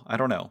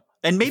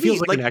 And maybe it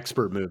feels like an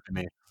expert move to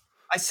me.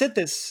 I said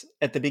this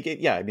at the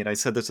beginning. Yeah, I mean, I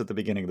said this at the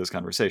beginning of this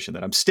conversation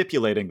that I'm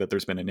stipulating that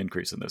there's been an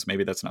increase in this.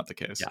 Maybe that's not the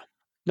case. Yeah.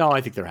 No,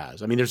 I think there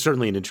has. I mean, there's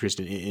certainly an interest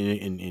in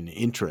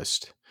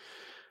interest.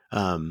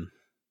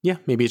 Yeah,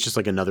 maybe it's just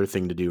like another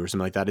thing to do or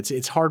something like that.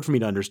 It's hard for me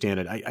to understand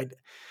it.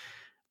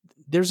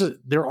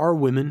 There are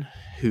women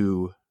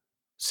who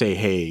say,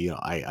 hey, you know,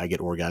 I get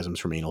orgasms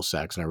from anal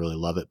sex and I really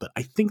love it, but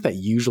I think that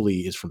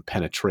usually is from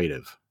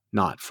penetrative,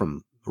 not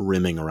from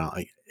rimming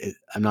around.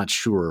 I'm not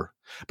sure,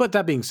 but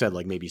that being said,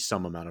 like maybe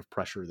some amount of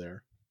pressure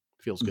there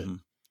feels good.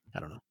 I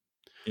don't know.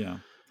 Yeah,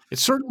 it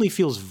certainly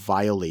feels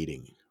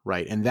violating,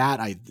 right? And that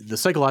the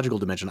psychological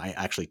dimension, I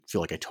actually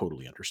feel like I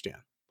totally understand.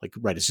 Like,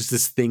 right, it's just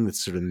this thing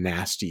that's sort of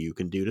nasty you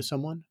can do to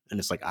someone, and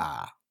it's like,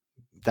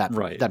 that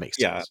makes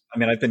sense. I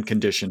mean, I've been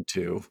conditioned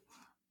to,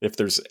 if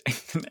there's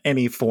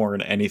any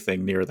foreign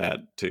anything near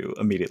that, to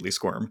immediately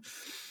squirm.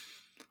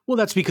 Well,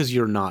 that's because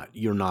you're not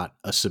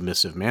a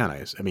submissive man.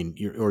 I mean,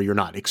 you're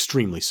not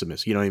extremely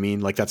submissive. You know what I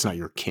mean? Like that's not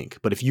your kink.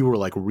 But if you were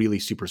like really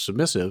super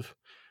submissive,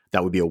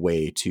 that would be a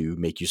way to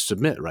make you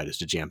submit, right? Is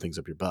to jam things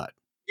up your butt.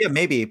 Yeah,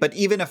 maybe. But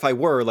even if I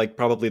were, like,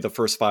 probably the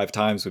first 5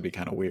 times would be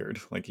kind of weird.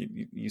 Like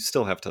you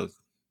still have to.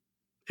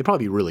 It'd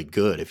probably be really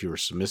good if you were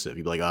submissive.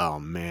 You'd be like, oh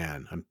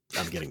man,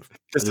 I'm getting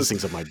this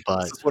thing's up my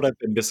butt. This is what I've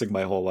been missing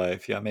my whole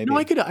life. Yeah, maybe. No,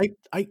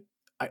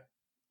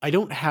 I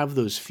don't have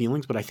those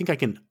feelings, but I think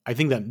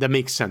that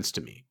makes sense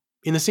to me.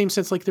 In the same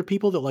sense, like there are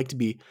people that like to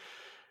be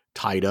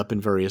tied up in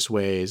various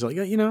ways. Like,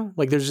 you know,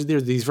 like there's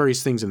these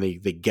various things and they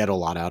get a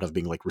lot out of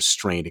being like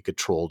restrained and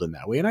controlled in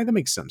that way. And that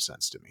makes some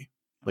sense to me.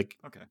 Like,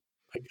 okay.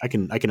 I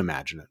can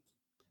imagine it.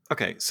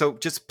 Okay. So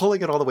just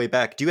pulling it all the way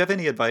back, do you have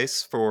any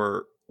advice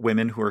for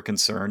women who are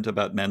concerned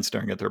about men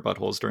staring at their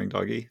buttholes during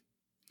doggy?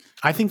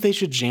 I think they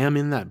should jam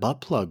in that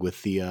butt plug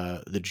with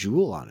the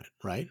jewel on it,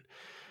 right?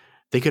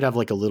 They could have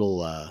like a little,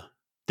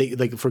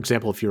 like for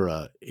example, if you're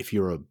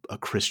a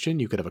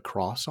Christian, you could have a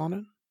cross on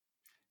it.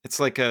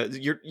 It's like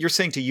you're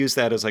saying to use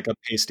that as like a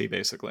pasty,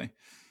 basically.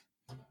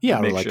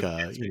 Yeah, or like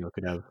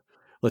could have,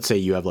 let's say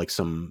you have like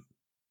some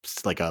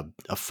like a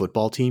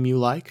football team you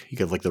like. You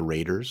could have like the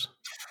Raiders.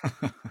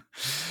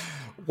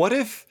 What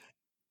if?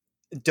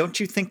 Don't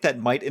you think that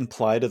might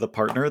imply to the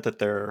partner that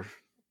they're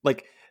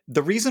like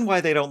the reason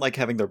why they don't like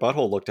having their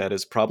butthole looked at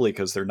is probably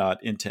because they're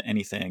not into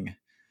anything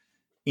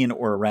in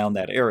or around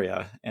that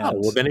area. And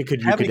well, then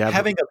having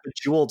a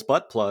bejeweled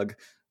butt plug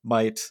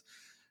might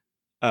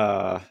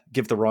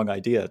give the wrong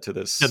idea to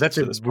this. No, that's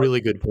a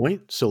really good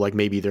point. So like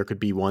maybe there could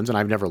be ones, and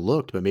I've never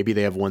looked, but maybe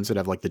they have ones that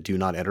have like the "Do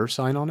Not Enter"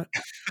 sign on it,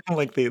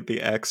 like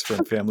the X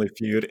from Family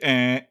Feud.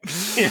 Yeah,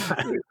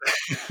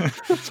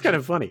 it's kind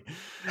of funny.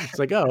 It's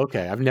like, oh,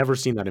 okay, I've never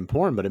seen that in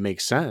porn, but it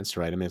makes sense,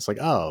 right? I mean, it's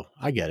like, oh,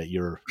 I get it.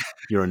 You're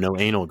a no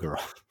anal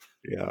girl.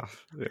 Yeah.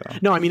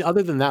 No, I mean,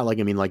 other than that, like,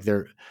 I mean, like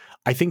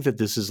I think that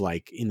this is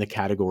like in the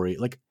category,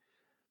 like,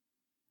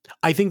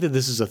 I think that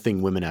this is a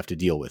thing women have to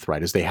deal with,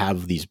 right? Is they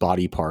have these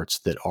body parts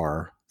that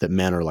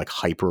men are like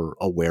hyper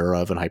aware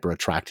of and hyper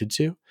attracted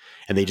to.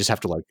 And they just have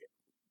to like,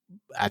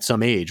 at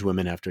some age,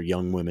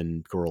 young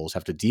women, girls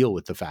have to deal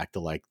with the fact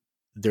that like,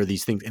 there are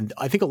these things. And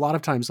I think a lot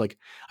of times, like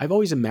I've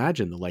always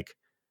imagined that like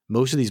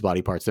most of these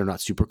body parts, they're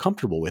not super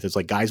comfortable with. It's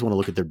like guys want to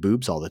look at their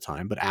boobs all the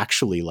time, but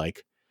actually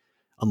like,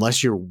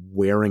 unless you're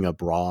wearing a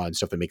bra and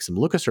stuff that makes them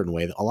look a certain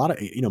way, a lot of,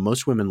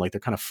 most women, like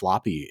they're kind of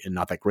floppy and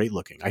not that great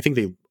looking. I think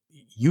they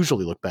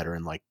usually look better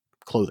in like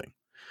clothing.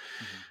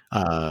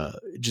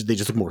 They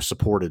just look more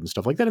supported and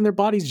stuff like that. And their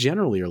bodies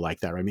generally are like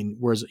that. Right? I mean,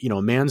 whereas,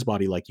 a man's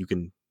body, like you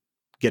can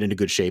get into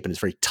good shape and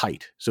it's very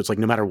tight. So it's like,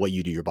 no matter what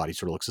you do, your body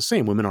sort of looks the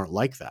same. Women aren't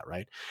like that.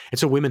 Right. And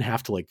so women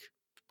have to like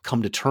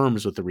come to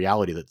terms with the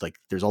reality that like,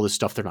 there's all this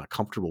stuff they're not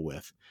comfortable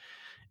with.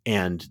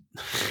 And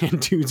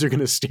dudes are going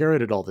to stare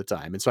at it all the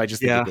time. And so I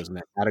just think it goes in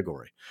that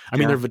category. I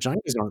mean, their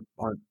vaginas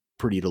aren't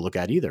pretty to look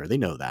at either. They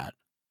know that,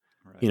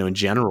 right. In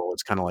general,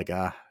 it's kind of like,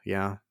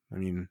 yeah, I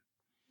mean,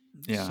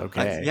 yeah,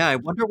 okay. I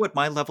wonder what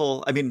my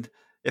level, I mean,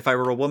 if I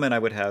were a woman, I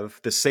would have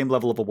the same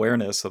level of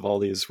awareness of all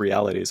these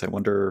realities. I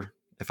wonder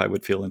if I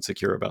would feel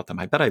insecure about them.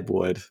 I bet I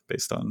would,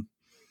 based on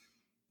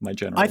my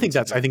general. I think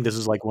this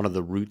is like one of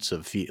the roots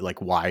of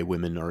like why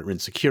women are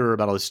insecure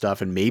about all this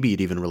stuff. And maybe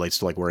it even relates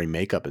to like wearing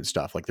makeup and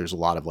stuff. Like there's a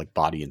lot of like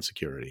body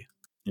insecurity.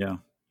 Yeah.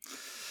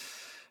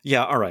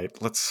 Yeah. All right.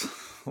 Let's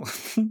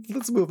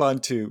move on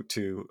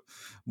to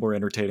more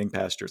entertaining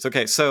pastures.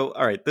 Okay. So,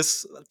 all right,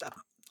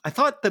 I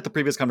thought that the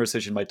previous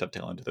conversation might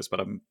dovetail into this, but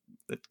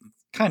it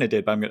kind of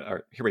did, but all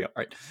right, here we go.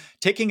 All right.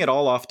 Taking it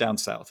all off down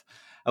south.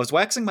 I was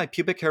waxing my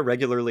pubic hair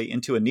regularly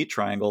into a neat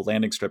triangle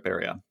landing strip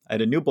area. I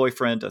had a new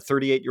boyfriend, a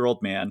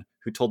 38-year-old man,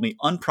 who told me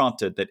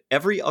unprompted that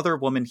every other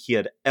woman he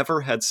had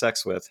ever had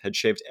sex with had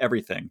shaved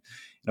everything. And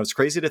it was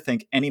crazy to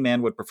think any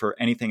man would prefer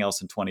anything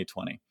else in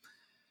 2020.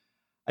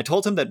 I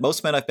told him that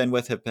most men I've been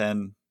with have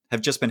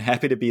just been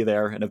happy to be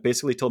there and have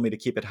basically told me to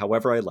keep it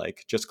however I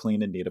like, just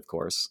clean and neat, of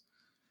course.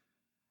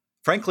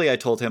 Frankly, I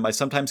told him I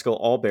sometimes go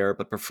all bare,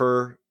 but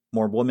prefer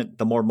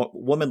the more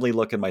womanly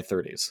look in my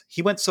 30s.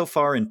 He went so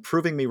far in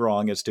proving me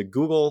wrong as to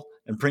Google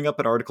and bring up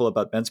an article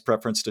about men's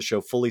preference to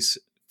show fully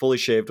fully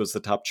shaved was the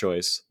top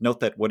choice. Note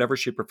that whatever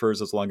she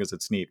prefers as long as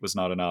it's neat was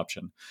not an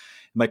option.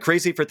 Am I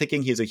crazy for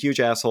thinking he's a huge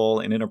asshole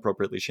and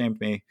inappropriately shamed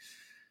me?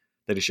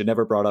 That he should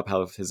never brought up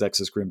how his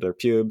exes groomed their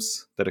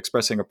pubes? That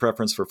expressing a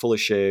preference for fully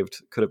shaved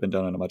could have been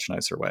done in a much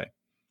nicer way?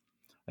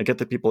 I get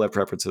that people have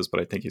preferences,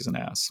 but I think he's an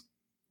ass.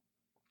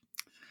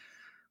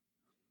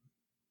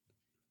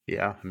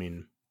 Yeah, I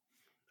mean,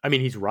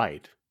 he's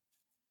right.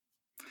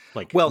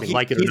 Like, Well,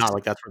 like it or not,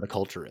 like that's where the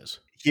culture is.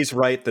 He's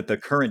right that the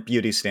current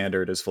beauty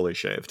standard is fully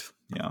shaved.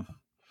 Yeah,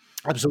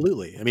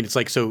 absolutely. I mean, it's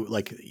like, so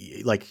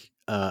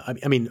I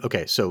mean,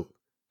 okay, so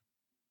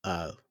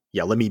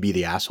yeah, let me be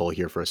the asshole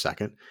here for a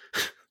second.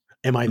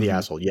 Am I the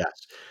asshole? Yes.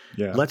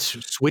 Yeah. Let's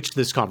switch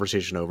this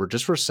conversation over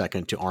just for a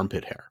second to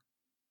armpit hair.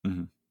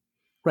 Mm-hmm.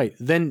 Right.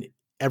 Then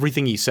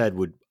everything he said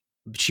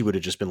she would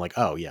have just been like,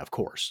 oh yeah, of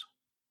course.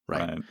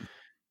 Right.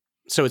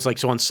 So it's like,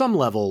 so on some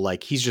level,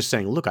 like he's just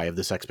saying, look, I have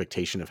this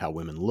expectation of how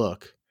women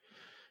look,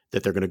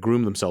 that they're going to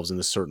groom themselves in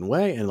this certain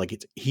way. And like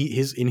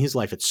in his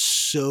life, it's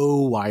so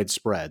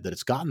widespread that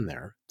it's gotten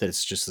there that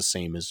it's just the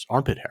same as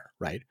armpit hair.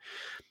 Right.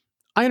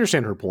 I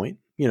understand her point.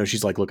 You know,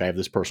 she's like, look, I have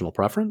this personal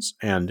preference,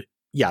 and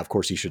yeah, of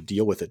course you should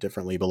deal with it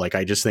differently. But like,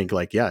 I just think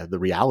like, yeah, the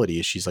reality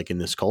is she's like in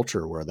this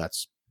culture where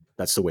that's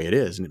the way it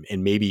is.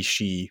 And maybe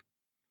she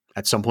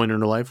at some point in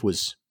her life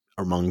was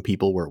among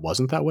people where it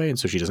wasn't that way. And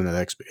so she doesn't have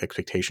that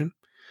expectation.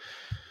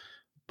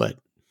 But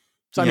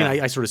so, I mean,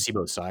 I sort of see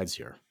both sides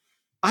here.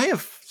 I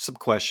have some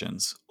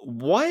questions.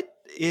 What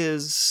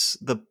is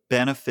the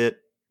benefit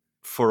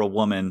for a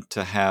woman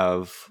to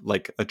have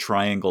like a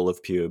triangle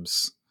of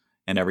pubes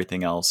and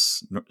everything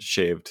else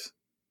shaved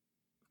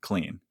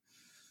clean?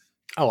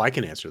 Oh, I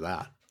can answer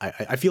that.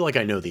 I feel like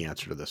I know the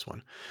answer to this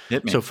one.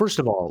 So first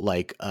of all,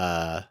 like,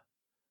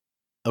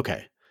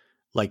 okay,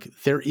 like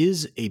there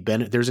is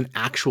there's an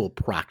actual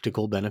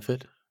practical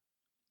benefit.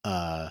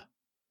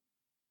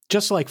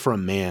 Just like for a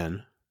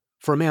man,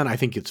 I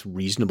think it's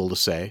reasonable to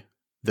say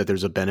that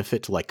there's a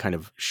benefit to like kind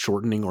of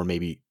shortening, or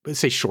maybe let's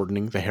say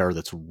shortening the hair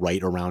that's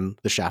right around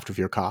the shaft of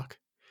your cock,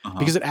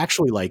 because it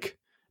actually, like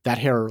that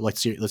hair,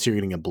 let's say you're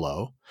getting a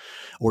blow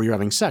or you're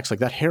having sex, like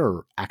that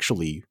hair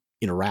actually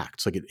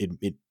interacts, like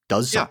it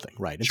does something,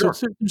 right? And so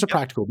there's a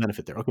practical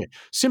benefit there. Okay.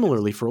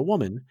 Similarly, for a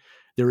woman,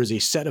 there is a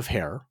set of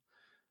hair.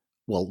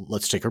 Well,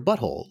 let's take her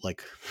butthole,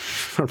 like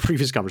our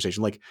previous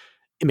conversation, like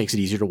it makes it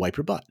easier to wipe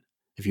your butt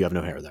if you have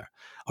no hair there.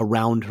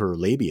 Around her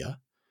labia,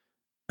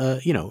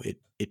 you know,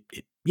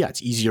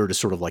 it's easier to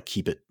sort of like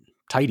keep it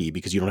tidy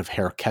because you don't have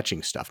hair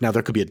catching stuff. Now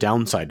there could be a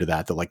downside to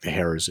that like the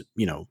hair is,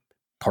 you know,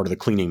 part of the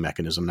cleaning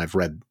mechanism. And I've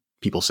read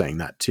people saying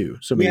that too.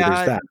 So maybe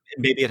there's that.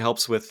 Maybe it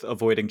helps with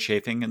avoiding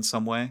chafing in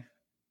some way.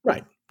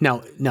 Right.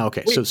 Now,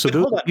 okay. Wait, so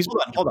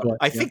hold on.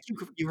 I think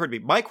you heard me.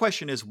 My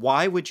question is,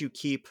 why would you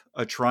keep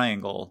a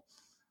triangle?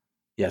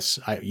 Yes.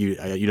 You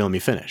don't let me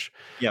finish.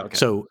 Yeah. Okay.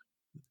 So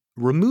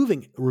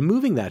removing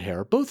that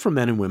hair, both for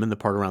men and women, the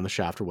part around the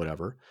shaft or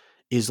whatever,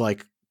 is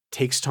like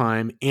takes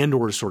time and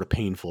or is sort of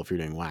painful if you're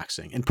doing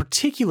waxing. And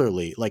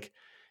particularly, like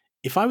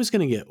if I was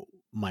going to get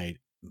my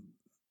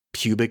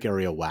pubic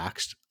area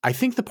waxed, I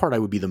think the part I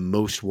would be the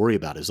most worried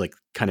about is like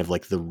kind of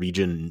like the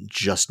region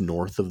just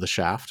north of the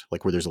shaft,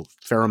 like where there's a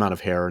fair amount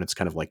of hair and it's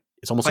kind of like,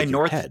 it's almost by like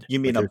north, your head. You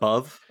mean like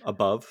above?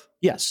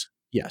 Yes.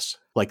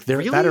 Like there,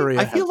 really? That area.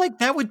 I feel like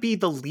that would be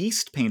the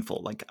least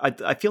painful. Like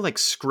I feel like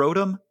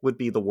scrotum would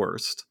be the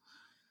worst.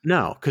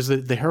 No, because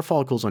the hair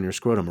follicles on your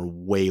scrotum are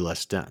way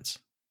less dense.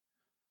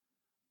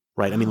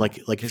 Right. I mean, like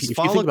if you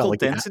think about like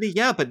density,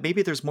 yeah, but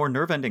maybe there's more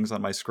nerve endings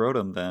on my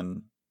scrotum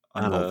than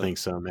I don't think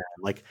so, man.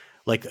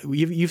 Like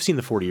you've seen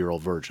the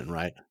 40-year-old virgin,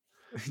 right?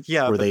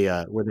 Yeah, where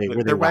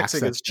they're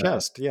waxing his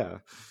chest.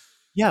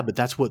 Yeah, but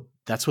that's what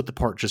the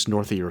part just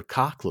north of your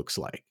cock looks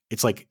like.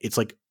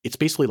 It's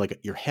basically like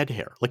your head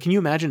hair. Like, can you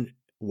imagine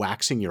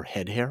waxing your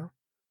head hair?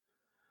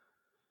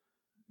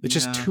 It's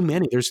just too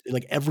many. There's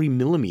like every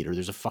millimeter,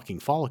 there's a fucking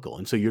follicle,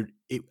 and so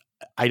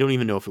I don't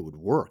even know if it would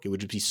work. It would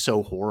just be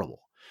so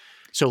horrible.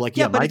 So like,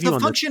 yeah, but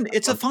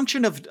it's a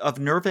function of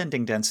nerve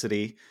ending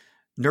density,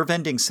 nerve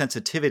ending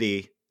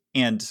sensitivity,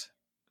 and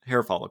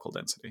hair follicle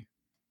density.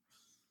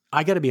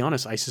 I got to be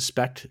honest. I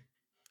suspect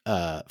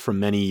from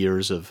many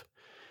years of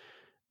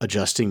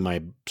adjusting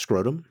my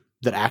scrotum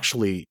that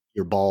actually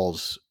your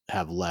balls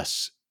have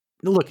less.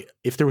 Look,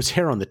 if there was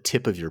hair on the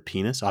tip of your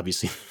penis,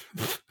 obviously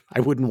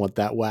I wouldn't want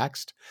that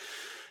waxed.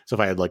 So if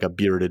I had like a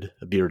bearded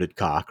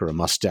cock or a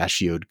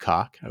mustachioed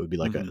cock, I would be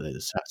like,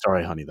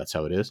 sorry, honey, that's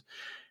how it is.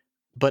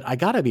 But I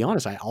got to be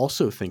honest, I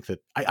also think that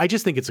I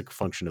just think it's a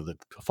function of the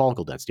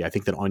follicle density. I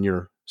think that on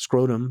your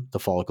scrotum, the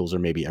follicles are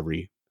maybe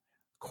every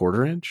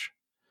quarter inch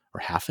or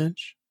half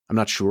inch. I'm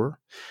not sure.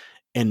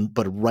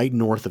 But right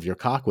north of your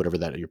cock, whatever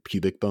that, your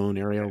pubic bone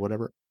area or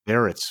whatever,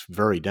 there it's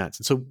very dense.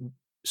 And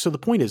so the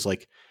point is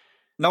like,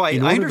 no, I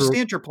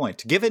understand your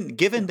point. Given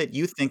that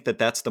you think that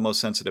that's the most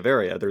sensitive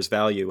area, there's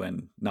value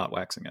in not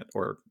waxing it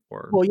or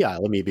well, yeah,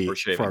 let me be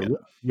shaving it.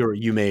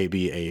 You may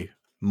be a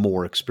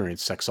more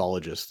experienced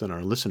sexologist than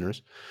our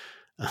listeners.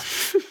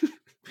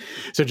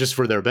 So just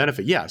for their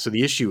benefit. Yeah. So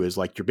the issue is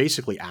like, you're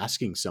basically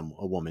asking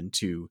a woman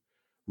to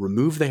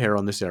remove the hair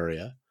on this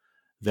area,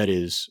 that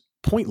is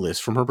pointless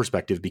from her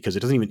perspective because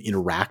it doesn't even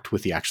interact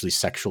with the actually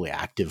sexually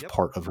active Yep.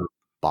 part of her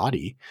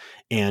body.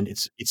 And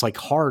it's like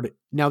hard.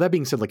 Now, that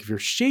being said, like if you're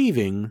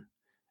shaving,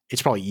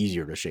 it's probably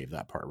easier to shave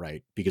that part,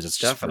 right? Because it's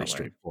just pretty Definitely.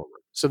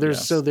 straightforward. So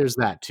there's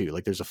that too.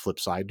 Like there's a flip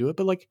side to it,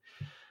 but like,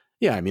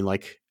 yeah, I mean,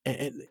 like,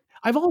 and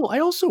I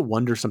also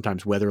wonder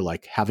sometimes whether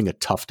like having a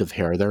tuft of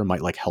hair there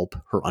might like help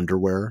her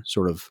underwear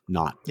sort of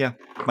not Yeah,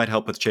 might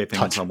help with chafing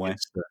in touch some way.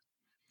 against the.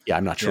 Yeah,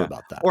 I'm not sure Yeah.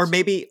 about that. Or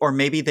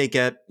maybe they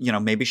get,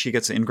 maybe she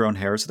gets ingrown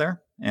hairs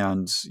there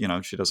and,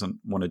 she doesn't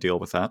want to deal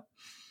with that.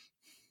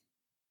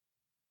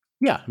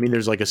 Yeah, I mean,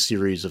 there's like a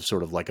series of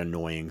sort of like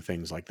annoying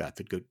things like that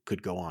that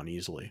could go on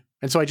easily.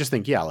 And so I just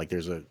think, yeah, like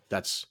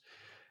that's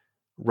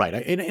right.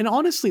 And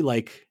honestly,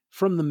 like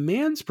from the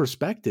man's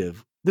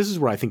perspective, this is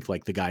where I think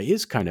like the guy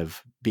is kind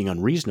of being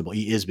unreasonable.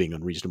 He is being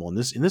unreasonable in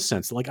this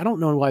sense. Like, I don't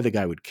know why the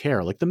guy would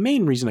care. Like the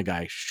main reason a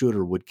guy should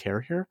or would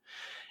care here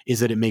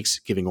is that it makes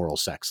giving oral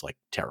sex like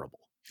terrible.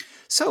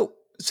 So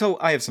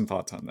I have some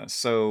thoughts on this.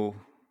 So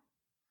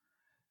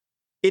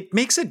it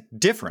makes it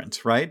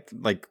different, right?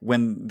 Like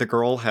when the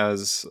girl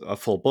has a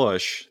full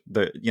bush,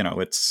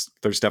 there's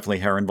definitely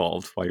hair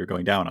involved while you're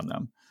going down on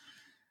them.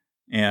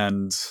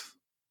 And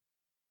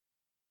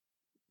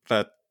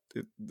that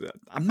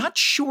I'm not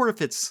sure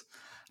if it's,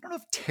 I don't know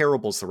if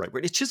terrible is the right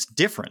word. It's just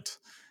different.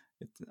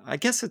 I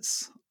guess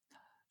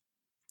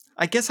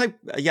I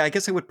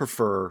would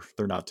prefer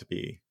there not to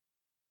be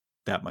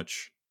that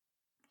much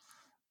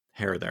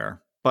hair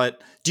there.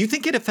 But do you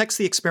think it affects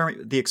the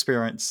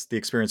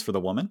experience for the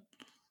woman?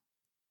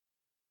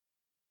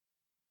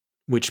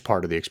 Which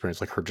part of the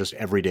experience? Like her just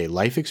everyday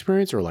life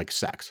experience or like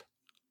sex?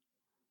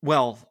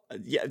 Well,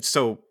 yeah,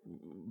 so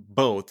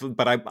both,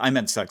 but I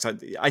meant sex.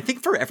 I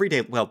think for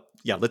everyday, well,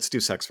 yeah, let's do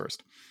sex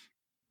first.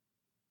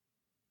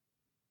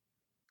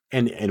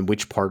 And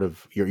which part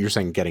of you're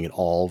saying getting it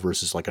all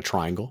versus like a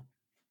triangle?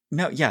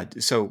 No, yeah.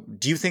 So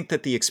do you think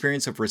that the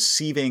experience of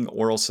receiving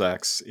oral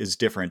sex is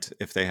different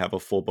if they have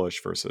a full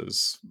bush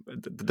versus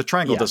the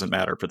triangle Yes. doesn't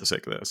matter for the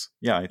sake of this?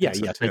 Yeah, I think Yeah,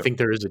 so yes. too. I think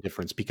there is a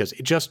difference because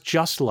it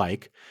just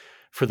like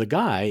for the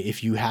guy,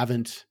 if you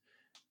haven't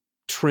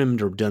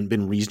trimmed or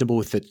been reasonable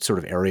with the sort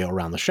of area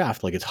around the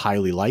shaft, like it's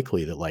highly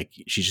likely that like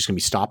she's just gonna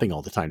be stopping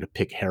all the time to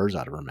pick hairs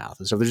out of her mouth.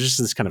 And so there's just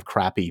this kind of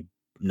crappy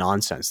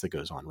nonsense that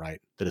goes on, right?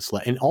 That it's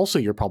and also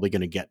you're probably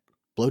going to get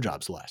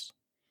blowjobs less.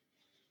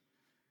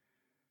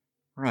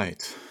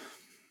 Right.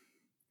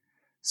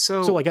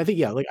 So like I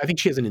think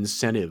she has an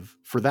incentive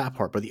for that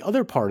part, but the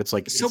other part, it's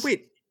like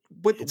wait, it's a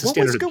what was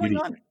standard of going beauty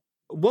on? thing.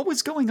 What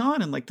was going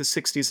on in like the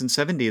 60s and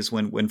 70s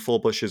when full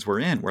bushes were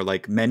in? Were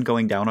like men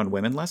going down on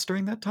women less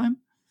during that time?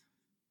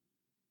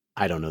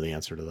 I don't know the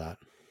answer to that.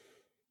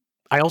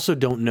 I also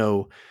don't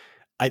know.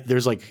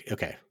 There's like,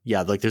 okay,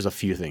 yeah, like there's a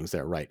few things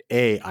there, right?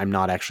 I'm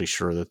not actually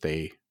sure that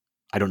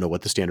I don't know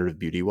what the standard of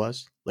beauty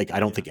was. Like,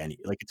 I don't think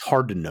it's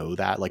hard to know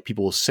that. Like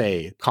people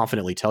will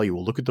confidently tell you,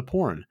 well, look at the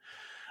porn.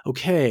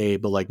 Okay,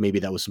 but like maybe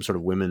that was some sort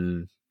of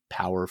women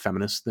power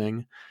feminist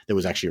thing that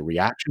was actually a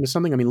reaction to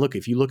something. I mean, look,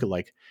 if you look at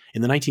like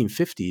in the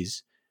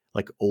 1950s,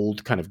 like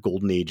old kind of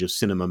golden age of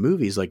cinema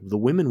movies, like the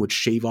women would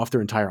shave off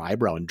their entire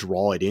eyebrow and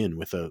draw it in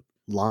with a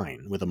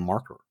line, with a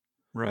marker.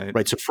 Right.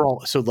 Right.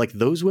 So like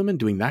those women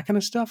doing that kind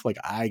of stuff, like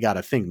I got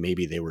to think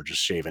maybe they were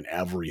just shaving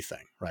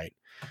everything. Right.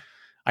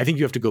 I think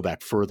you have to go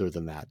back further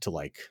than that to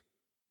like,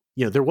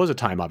 there was a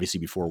time obviously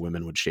before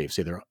women would shave,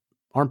 say, their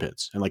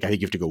armpits. And like, I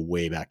think you have to go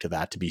way back to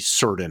that to be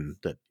certain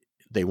that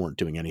they weren't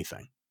doing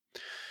anything.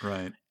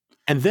 Right.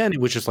 And then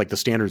it was just like the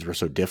standards were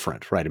so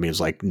different, right? I mean, it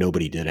was like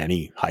nobody did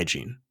any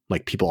hygiene.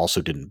 Like people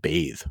also didn't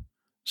bathe.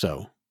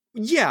 So.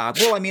 Yeah.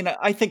 Well, I mean,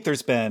 I think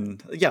there's been,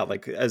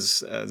 like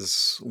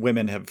as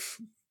women have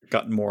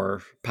gotten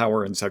more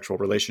power in sexual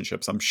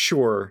relationships, I'm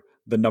sure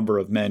the number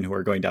of men who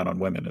are going down on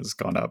women has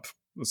gone up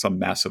some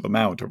massive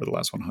amount over the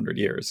last 100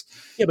 years.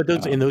 Yeah, but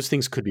those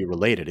things could be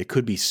related. It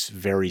could be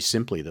very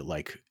simply that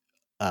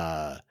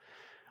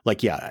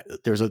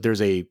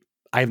there's a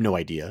I have no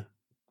idea.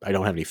 I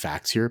don't have any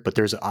facts here, but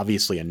there's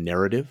obviously a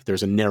narrative.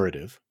 There's a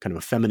narrative, kind of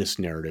a feminist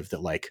narrative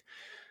that like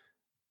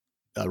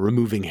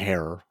removing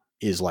hair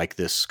is like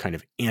this kind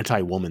of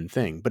anti-woman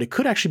thing, but it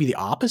could actually be the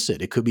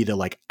opposite. It could be that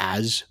like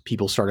as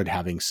people started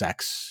having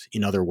sex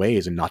in other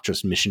ways and not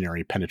just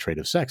missionary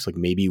penetrative sex, like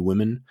maybe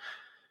women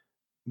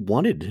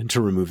wanted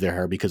to remove their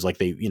hair because like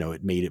they,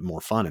 it made it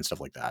more fun and stuff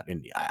like that.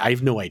 And I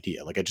have no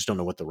idea. Like I just don't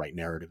know what the right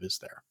narrative is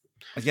there.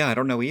 Yeah, I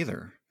don't know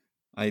either.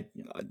 I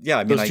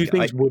mean, those two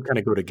things would kind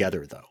of go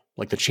together though.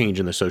 Like the change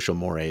in the social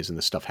mores and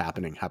the stuff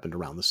happened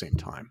around the same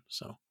time.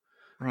 So,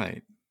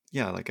 right.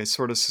 Yeah. Like I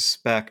sort of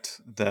suspect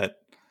that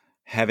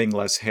having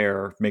less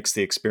hair makes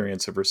the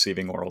experience of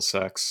receiving oral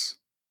sex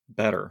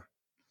better.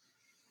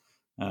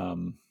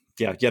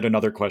 Yet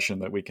another question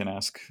that we can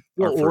ask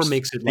or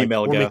makes it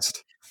female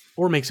guest.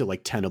 Or makes it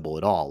like tenable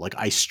at all. Like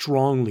I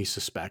strongly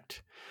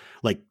suspect,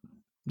 like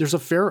there's a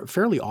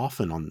fairly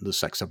often on the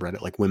sex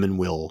subreddit, like women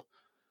will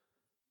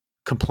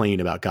complain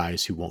about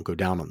guys who won't go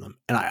down on them.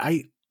 And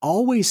I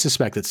always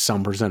suspect that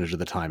some percentage of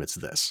the time it's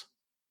this.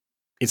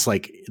 it's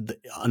like,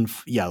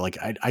 like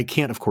I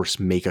can't, of course,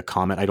 make a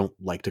comment. I don't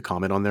like to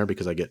comment on there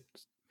because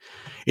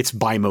it's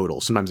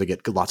bimodal. Sometimes I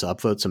get lots of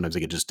upvotes. Sometimes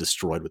I get just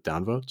destroyed with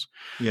downvotes.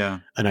 Yeah.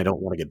 And I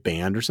don't want to get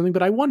banned or something,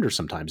 but I wonder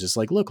sometimes, it's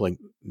like, look, like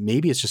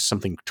maybe it's just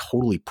something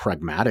totally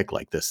pragmatic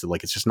like this. That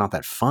like, it's just not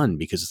that fun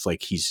because it's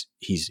like,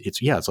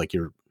 it's like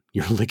you're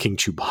licking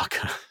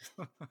Chewbacca.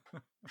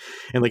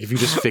 And like, if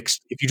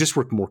you just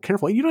were more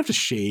careful, you don't have to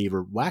shave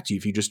or wax you.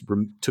 If you just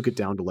took it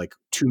down to like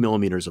 2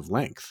 millimeters of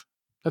length,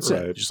 that's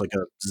it. Just like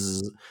a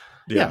zzz.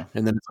 Yeah.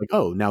 And then it's like,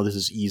 oh, now this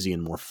is easy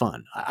and more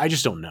fun. I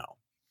just don't know.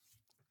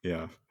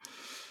 Yeah.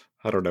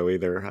 I don't know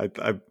either.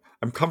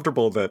 I'm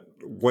comfortable that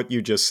what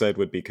you just said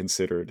would be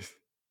considered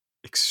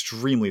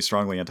extremely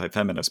strongly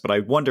anti-feminist, but I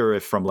wonder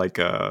if from like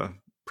a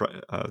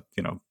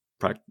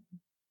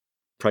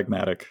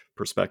pragmatic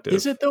perspective.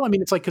 Is it though? I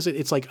mean, it's like, because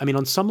it's like, I mean,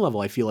 on some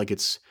level, I feel like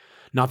it's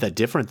not that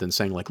different than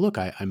saying like, look,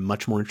 I'm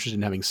much more interested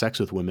in having sex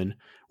with women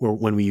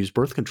when we use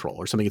birth control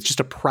or something. It's just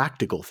a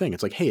practical thing.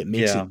 It's like, hey, it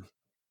makes it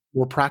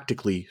more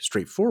practically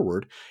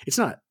straightforward. It's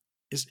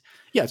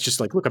just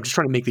like, look, I'm just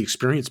trying to make the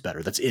experience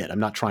better. That's it. I'm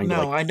not trying to.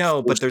 No, I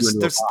know, but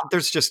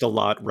there's just a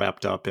lot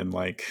wrapped up in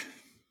like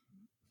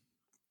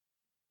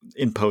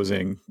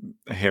imposing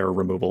hair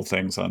removal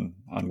things on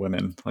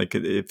women. Like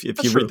if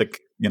you read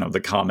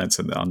the comments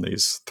on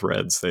these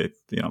threads, they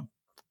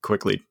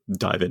quickly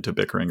dive into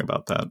bickering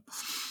about that.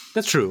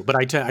 That's true, but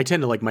I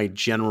tend to, like, my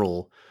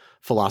general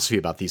philosophy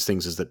about these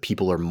things is that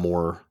people are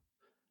more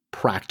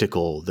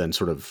practical than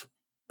sort of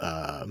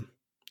kind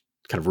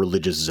of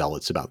religious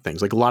zealots about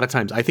things. Like a lot of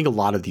times, I think a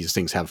lot of these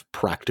things have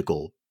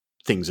practical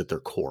things at their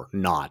core,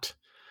 not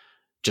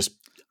just,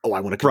 oh, I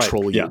want to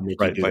control you and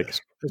make you do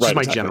this. It's just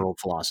my general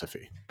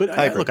philosophy. But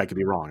look, I could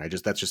be wrong.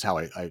 That's just how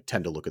I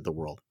tend to look at the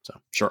world. So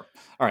sure.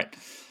 All right.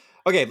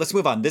 Okay, let's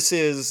move on. This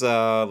is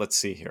let's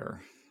see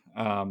here.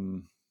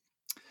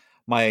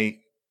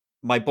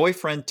 My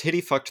boyfriend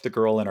titty fucked the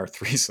girl in our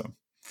threesome.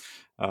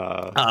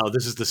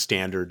 This is the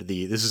standard.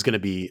 This is going to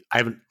be. I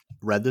haven't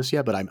read this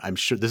yet, but I'm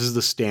sure this is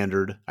the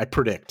standard. I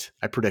predict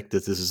that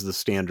this is the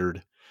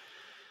standard.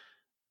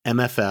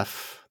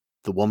 MFF.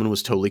 The woman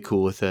was totally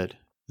cool with it.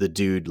 The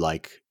dude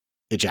like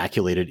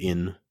ejaculated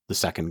in the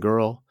second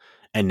girl,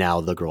 and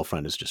now the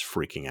girlfriend is just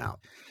freaking out.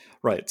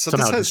 Right. So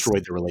somehow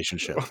destroyed the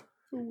relationship.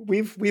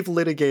 We've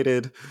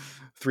litigated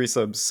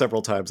threesomes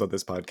several times on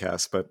this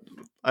podcast, but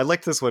I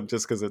like this one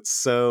just because it's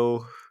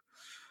so.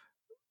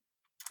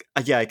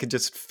 I can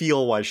just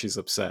feel why she's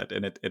upset,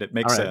 and it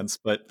makes sense.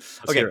 But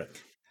okay,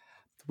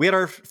 we had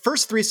our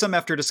first threesome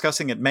after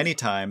discussing it many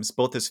times,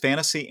 both as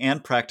fantasy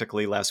and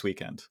practically, last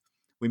weekend.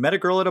 We met a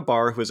girl at a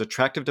bar who was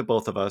attractive to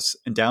both of us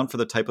and down for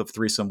the type of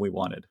threesome we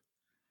wanted.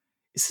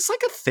 Is this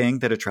like a thing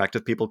that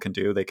attractive people can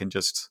do? They can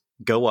just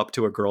go up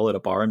to a girl at a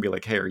bar and be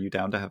like, "Hey, are you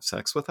down to have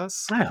sex with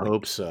us?" I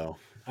hope so.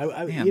 Well,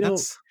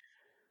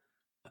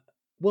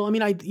 I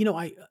mean,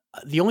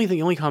 the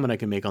only comment I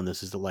can make on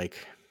this is that,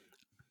 like,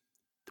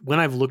 when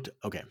I've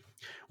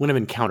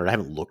encountered, I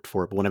haven't looked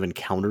for it, but when I've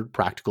encountered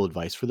practical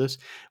advice for this,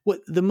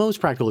 what the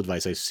most practical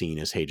advice I've seen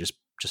is, hey, just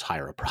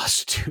hire a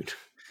prostitute.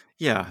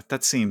 Yeah,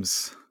 that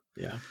seems.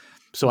 Yeah.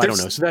 So I don't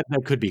know. So that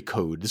could be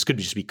code. This could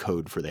just be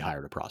code for they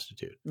hired a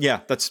prostitute.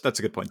 Yeah, that's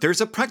a good point.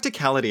 There's a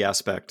practicality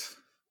aspect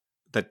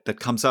that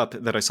comes up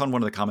that I saw in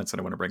one of the comments that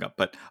I want to bring up.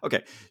 But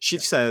okay, she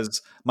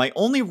says, my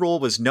only rule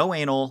was no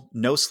anal,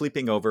 no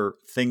sleeping over,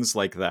 things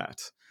like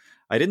that.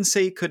 I didn't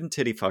say he couldn't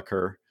titty fuck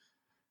her,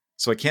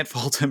 so I can't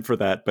fault him for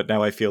that, but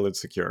now I feel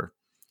insecure.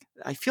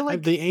 I feel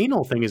like the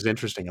anal thing is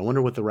interesting. I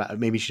wonder what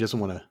maybe she doesn't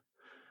want to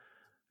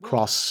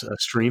cross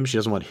stream. She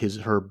doesn't want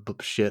her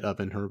shit up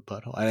in her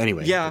butthole.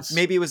 Anyway. Yeah,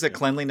 maybe it was a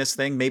cleanliness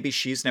thing. Maybe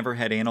she's never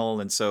had anal.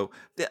 And so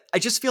I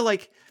just feel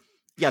like,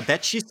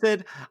 that she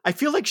said, I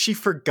feel like she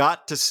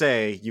forgot to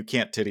say you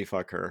can't titty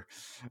fuck her.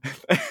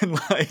 And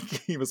like,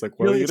 he was like,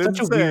 well, you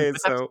didn't say.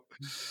 So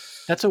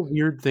that's a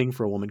weird thing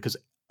for a woman. Cause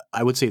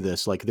I would say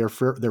this, like there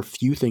are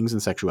few things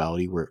in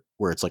sexuality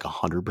where it's like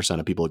 100%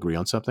 of people agree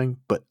on something.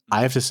 But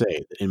I have to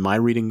say, in my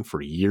reading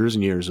for years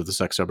and years of the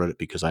sex subreddit,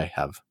 because I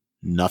have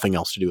nothing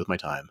else to do with my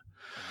time,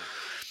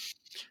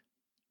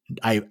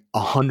 I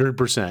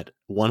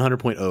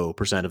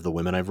 100% of the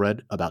women I've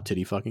read about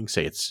titty fucking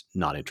say it's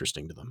not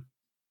interesting to them,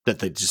 that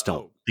they just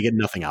they get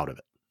nothing out of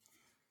it.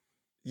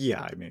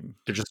 Yeah. I mean,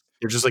 they're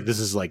just like, this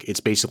is like,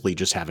 it's basically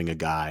just having a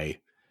guy.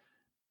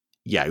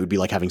 Yeah. It would be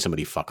like having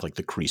somebody fuck like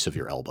the crease of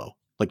your elbow.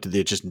 Like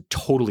they're just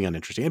totally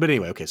uninteresting. But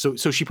anyway, okay. So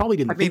she probably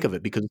didn't think of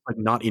it because it's like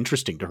not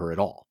interesting to her at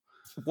all.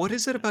 What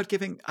is it about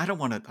giving? I don't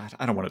want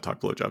to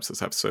talk blowjobs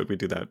this episode. We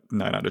do that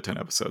 9 out of 10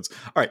 episodes.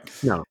 All right.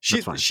 No,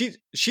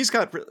 she's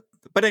got.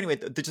 But anyway,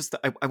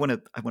 I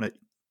want to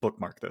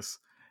bookmark this.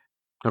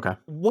 Okay.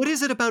 What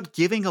is it about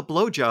giving a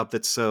blowjob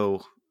that's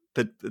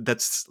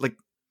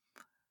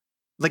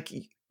like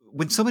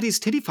when somebody's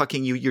titty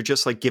fucking you, you're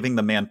just like giving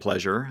the man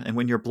pleasure, and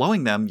when you're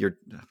blowing them, you're.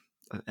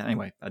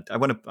 Anyway, I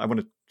want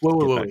to.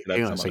 Whoa.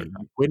 Hang on a second.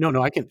 Wait, no.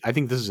 I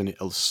think this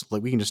is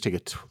we can just take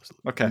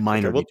a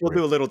minor. We'll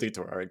do a little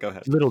detour. All right, go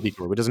ahead. Little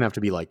detour. It doesn't have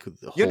to be like.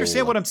 You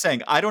understand what I'm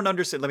saying? I don't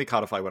understand. Let me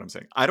codify what I'm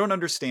saying. I don't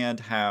understand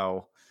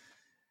how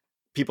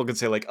people can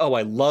say like, oh,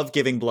 I love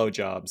giving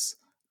blowjobs,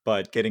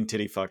 but getting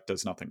titty fucked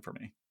does nothing for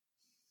me.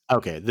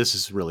 Okay, this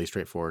is really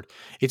straightforward.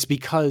 It's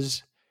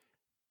because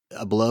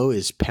a blow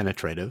is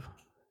penetrative,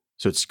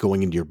 so it's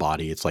going into your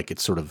body. It's like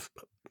it's sort of,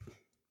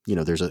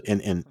 there's a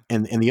and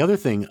the other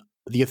thing,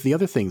 the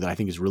other thing that I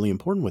think is really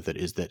important with it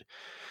is that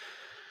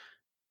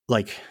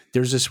like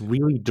there's this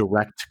really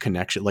direct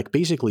connection, like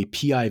basically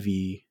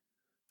PIV.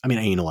 I mean,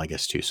 anal, I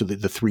guess too. So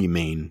the three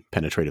main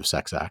penetrative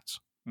sex acts.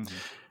 Mm-hmm.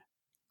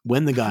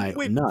 When the guy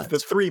Wait, nuts, the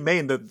three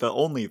main, the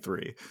only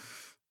three.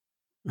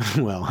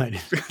 Well, you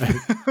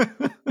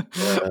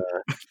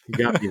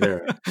got me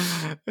there.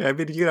 I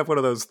mean, you have one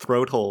of those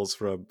throat holes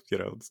from,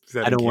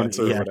 I don't want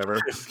cancer or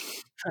whatever.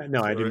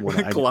 No, I didn't want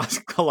to.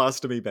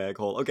 Colostomy bag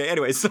hole. Okay,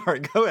 anyway, sorry.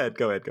 Go ahead.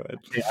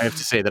 I have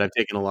to say that I've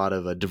taken a lot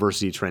of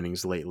diversity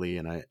trainings lately,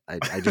 and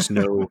I just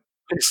know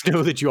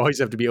that you always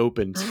have to be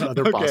open to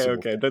other possible.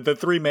 Okay. The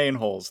three main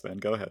holes. Then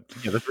go ahead.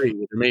 Yeah, the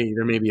three.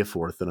 There may be a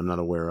fourth that I'm not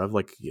aware of,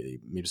 like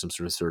maybe some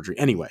sort of surgery.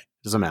 Anyway,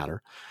 doesn't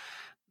matter.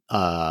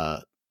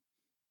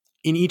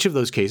 In each of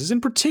those cases, and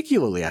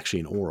particularly actually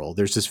in oral,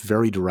 there's this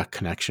very direct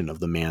connection of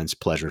the man's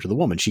pleasure to the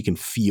woman. She can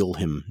feel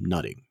him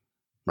nutting,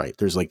 right?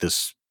 There's like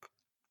this,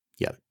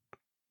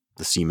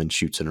 the semen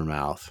shoots in her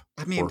mouth.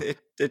 I mean,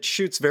 it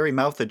shoots very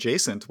mouth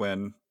adjacent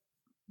when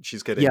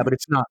she's getting. Yeah, but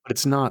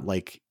it's not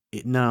like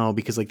it. No,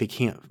 because like they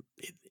can't.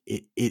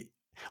 It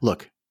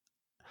look.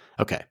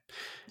 Okay,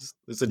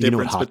 there's a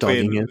difference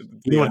between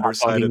the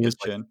underside of the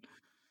chin.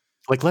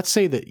 Like let's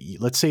say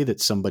that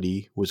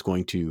somebody was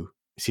going to.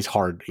 It's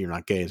hard. You're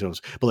not gay,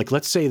 but like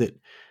let's say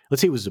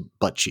it was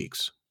butt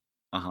cheeks.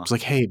 Uh-huh. It's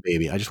like, hey,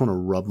 baby, I just want to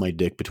rub my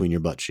dick between your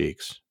butt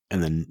cheeks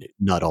and then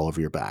nut all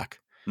over your back.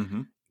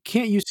 Mm-hmm.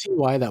 Can't you see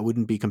why that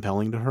wouldn't be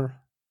compelling to her?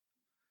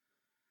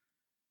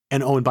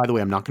 And by the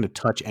way, I'm not going to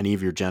touch any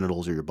of your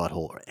genitals or your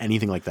butthole or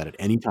anything like that at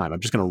any time.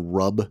 I'm just going to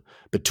rub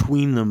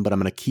between them, but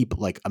I'm going to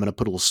I'm going to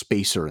put a little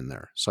spacer in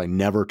there so I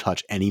never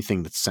touch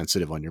anything that's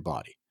sensitive on your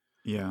body.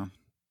 Yeah.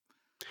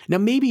 Now,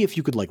 maybe if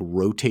you could like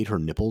rotate her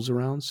nipples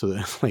around so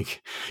that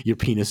like your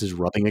penis is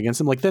rubbing against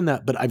them, like then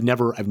that, but I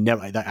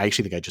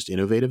actually think I just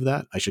innovated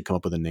that. I should come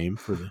up with a name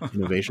for the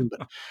innovation,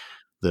 but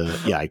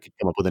I could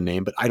come up with a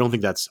name, but I don't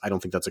think that's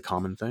a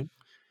common thing.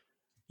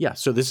 Yeah.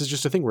 So this is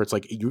just a thing where it's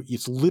like,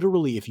 it's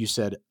literally, if you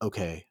said,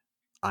 okay,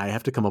 I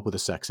have to come up with a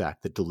sex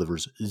act that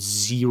delivers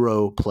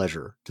zero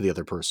pleasure to the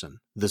other person,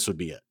 this would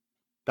be it.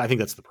 I think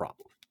that's the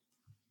problem.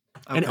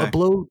 Okay. And a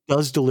blow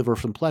does deliver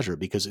some pleasure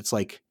because it's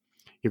like,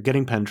 you're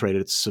getting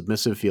penetrated. It's a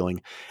submissive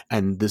feeling.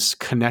 And this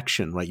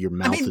connection, right? Your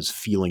mouth is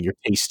feeling, you're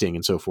tasting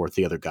and so forth,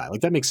 the other guy.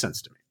 Like that makes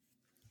sense to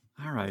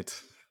me. All right.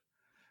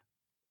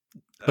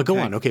 But go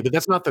on. Okay. But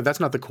that's not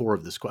the core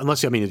of this.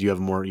 Unless, do you have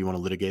more, you want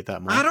to litigate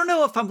that more? I don't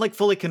know if I'm like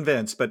fully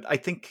convinced, but I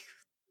think,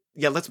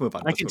 let's move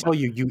on. I can tell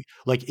you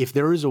like, if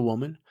there's a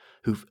woman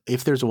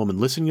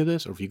listening to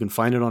this, or if you can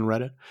find it on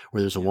Reddit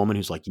where there's a woman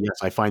who's like, yes,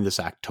 I find this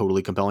act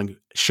totally compelling,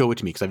 show it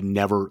to me. Cause I've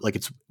never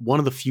it's one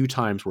of the few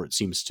times where it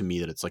seems to me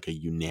that it's like a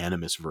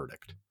unanimous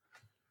verdict.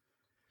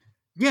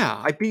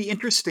 Yeah. I'd be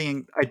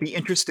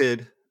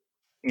interested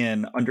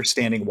in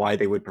understanding why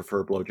they would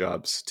prefer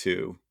blowjobs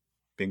to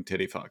being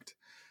titty fucked.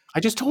 I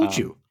just told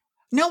you.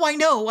 No, I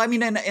know. I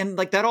mean, and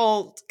like that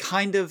all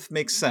kind of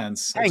makes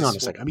sense. Hang on a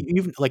second. I mean,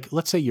 even like,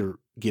 let's say you're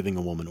giving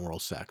a woman oral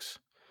sex.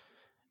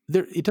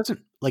 It doesn't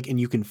like, and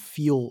you can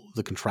feel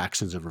the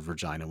contractions of her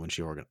vagina when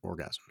she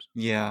orgasms.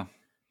 Yeah.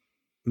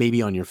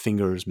 Maybe on your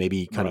fingers,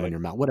 maybe kind of on your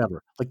mouth,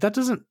 whatever. Like that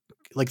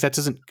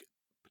doesn't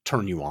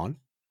turn you on.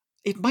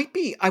 It might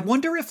be. I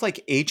wonder if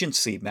like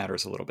agency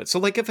matters a little bit. So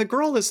like if a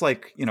girl is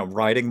like,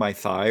 riding my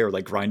thigh or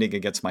like grinding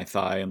against my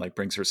thigh and like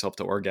brings herself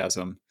to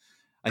orgasm,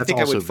 I think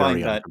I would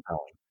find that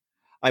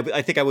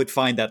I think I would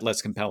find that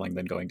less compelling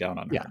than going down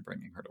on her and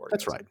bringing her to orgasm.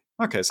 That's right.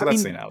 Okay, so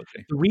that's the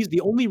analogy.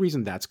 The only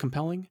reason that's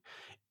compelling,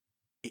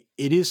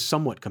 it is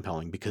somewhat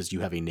compelling because you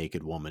have a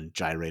naked woman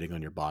gyrating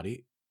on your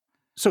body.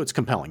 So it's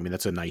compelling. I mean,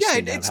 that's a nice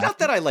thing. It's not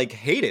that I like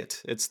hate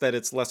it. It's that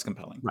it's less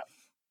compelling. Right.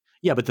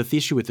 Yeah, but the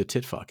issue with the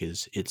tit fuck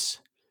is it's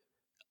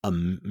a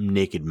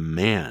naked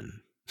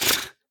man.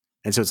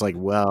 And so it's like,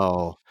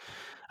 well,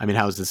 I mean,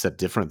 how is this that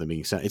different than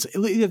being sex? It's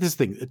this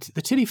thing.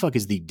 The titty fuck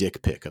is the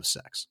dick pic of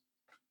sex.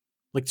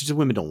 Like, just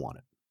women don't want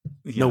it.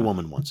 Yeah. No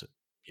woman wants it.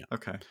 Yeah.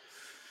 Okay.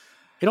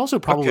 It also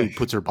probably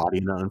puts her body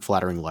in an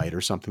unflattering light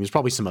or something. There's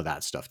probably some of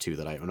that stuff too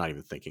that I'm not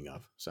even thinking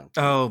of. So.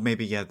 Oh,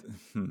 maybe yeah.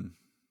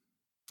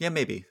 Yeah,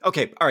 maybe.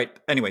 Okay. All right.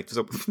 Anyway,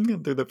 so through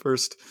the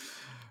first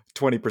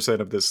 20%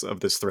 of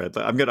this thread,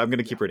 I'm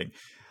gonna keep reading.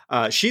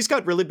 She's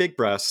got really big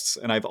breasts,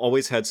 and I've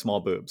always had small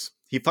boobs.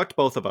 He fucked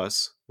both of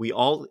us. We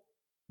all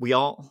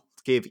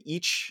gave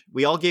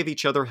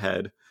each other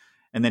head,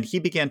 and then he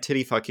began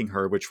titty fucking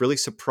her, which really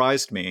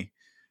surprised me.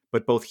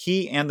 But both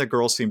he and the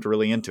girl seemed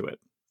really into it.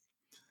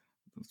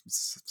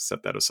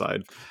 Set that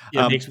aside.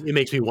 Yeah, it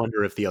makes me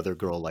wonder if the other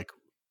girl like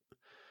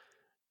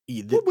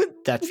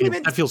that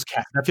feels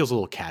a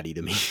little catty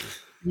to me.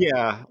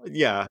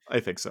 Yeah,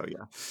 I think so.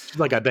 Yeah, she's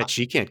like, I bet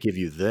she can't give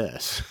you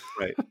this.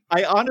 Right.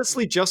 I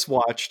honestly just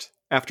watched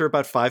after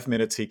about 5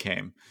 minutes. He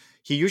came.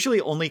 He usually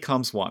only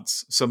comes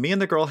once. So me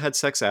and the girl had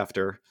sex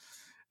after,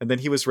 and then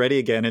he was ready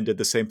again and did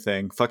the same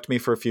thing. Fucked me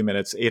for a few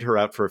minutes, ate her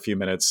out for a few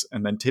minutes,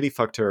 and then titty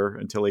fucked her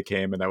until he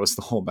came, and that was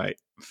the whole night.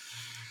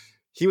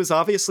 He was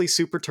obviously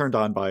super turned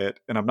on by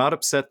it, and I'm not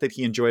upset that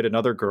he enjoyed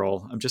another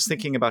girl. I'm just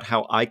thinking about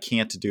how I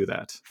can't do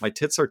that. My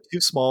tits are too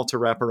small to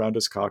wrap around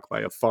his cock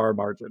by a far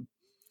margin.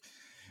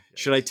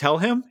 Should I tell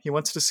him? He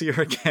wants to see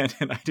her again,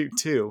 and I do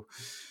too.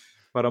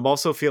 But I'm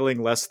also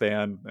feeling less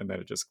than, and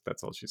then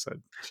that's all she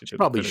said. She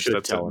probably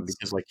should tell him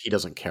because like he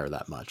doesn't care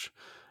that much.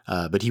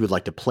 But he would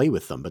like to play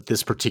with them. But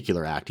this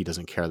particular act, he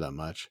doesn't care that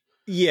much.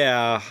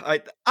 Yeah,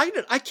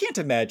 I can't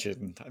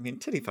imagine. I mean,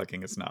 titty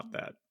fucking is not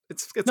that.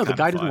 It's no, the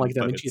guy doesn't like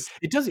that.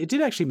 It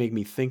did actually make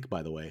me think,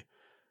 by the way.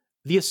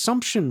 The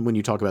assumption when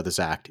you talk about this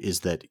act is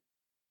that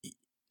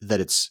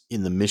it's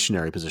in the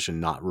missionary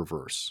position, not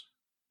reverse.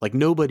 Like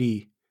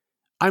nobody.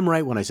 I'm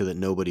right when I say that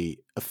nobody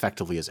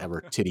effectively has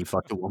ever titty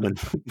fucked a woman.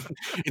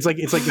 It's like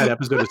that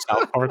episode of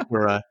South Park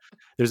where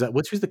there's that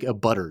who's the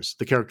Butters,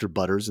 the character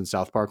Butters in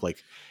South Park.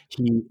 Like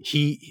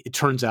he it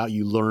turns out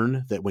you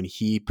learn that when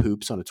he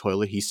poops on a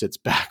toilet, he sits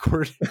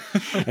backward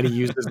and he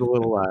uses the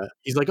little.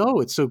 He's like, oh,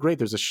 it's so great.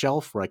 There's a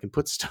shelf where I can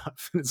put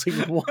stuff. And it's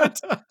like what?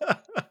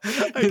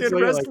 I can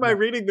rest my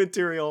reading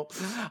material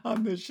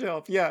on the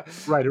shelf. Yeah,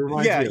 right. It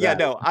reminds me of that.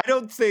 No, I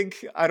don't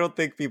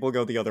think people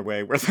go the other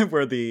way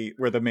where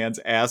the man's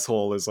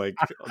asshole is like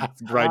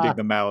grinding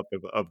the mouth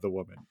of the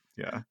woman.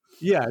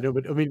 Yeah, no,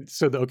 but I mean,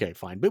 okay,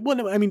 fine, but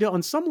I mean,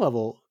 on some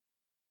level,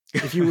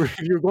 if you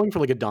were going for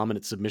like a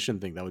dominant submission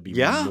thing, that would be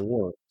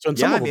more. So on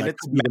some level, I mean,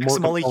 it's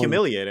maximally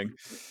humiliating.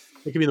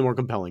 It could be the more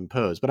compelling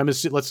pose, but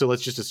let's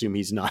just assume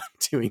he's not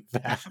doing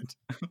that.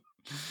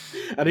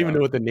 I don't even know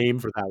what the name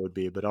for that would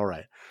be, but all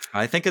right.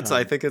 I think it's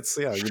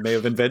you may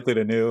have invented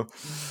a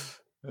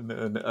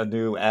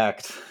new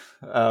act.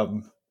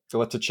 So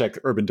let's check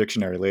Urban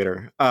Dictionary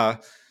later.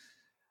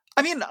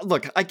 I mean,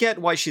 look, I get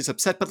why she's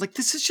upset, but like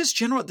this is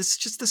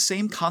just the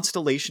same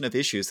constellation of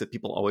issues that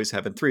people always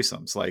have in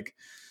threesomes. Like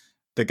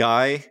the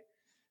guy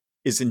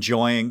is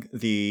enjoying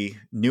the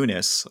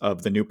newness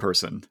of the new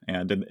person.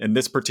 And in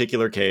this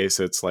particular case,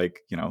 it's like,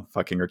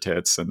 fucking her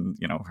tits and,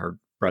 her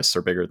breasts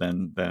are bigger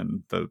than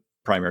the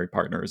primary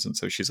partners. And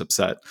so she's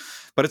upset.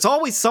 But it's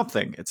always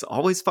something. It's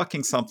always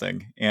fucking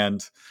something.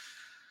 And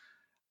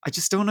I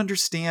just don't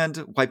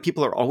understand why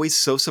people are always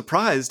so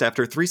surprised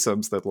after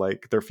threesomes that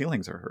like their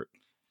feelings are hurt.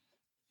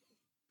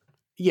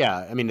 Yeah,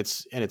 I mean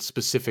it's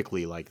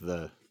specifically like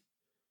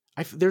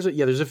there's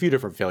a few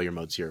different failure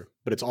modes here,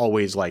 but it's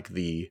always like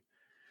the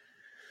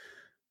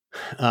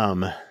I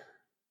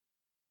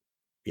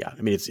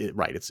mean it's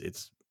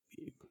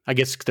I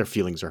guess their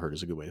feelings are hurt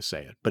is a good way to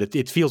say it, but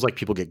it feels like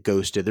people get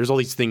ghosted. There's all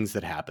these things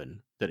that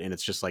happen and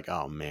it's just like,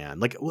 oh man,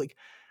 like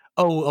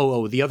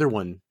the other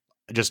one.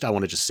 I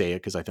want to just say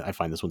it because I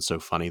find this one so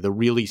funny. The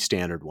really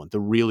standard one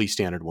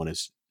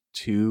is.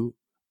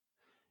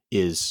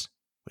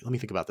 Wait, let me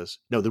think about this.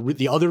 No,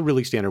 the other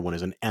really standard one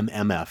is an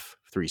MMF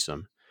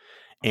threesome,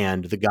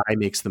 and the guy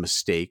makes the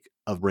mistake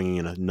of bringing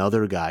in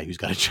another guy who's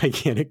got a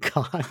gigantic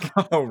cock.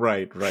 Oh,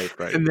 right.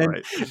 And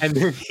then I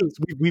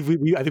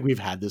think we've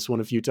had this one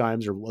a few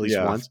times, or at least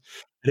once.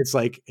 And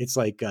it's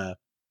like.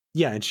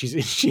 Yeah, and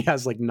she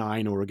has like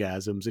 9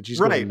 orgasms, and she's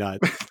going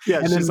nuts. Yeah,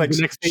 and she's like,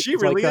 she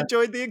really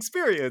enjoyed the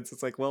experience.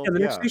 It's like, well, the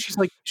next day she's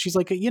like,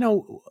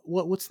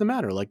 what's the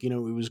matter? Like, it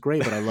was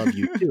great, but I love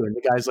you too. And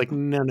the guy's like,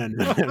 no.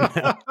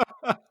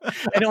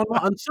 And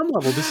on some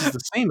level, this is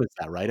the same as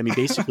that, right? I mean,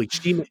 basically,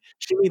 she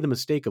made the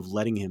mistake of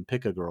letting him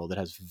pick a girl that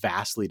has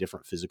vastly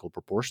different physical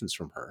proportions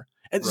from her.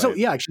 And so,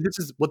 yeah, actually, this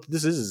is what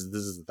this is.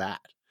 This is that.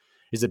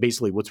 Is that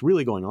basically what's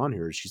really going on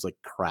here? Is she's like,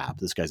 crap,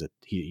 this guy's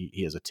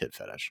he has a tit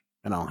fetish,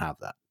 and I don't have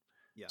that.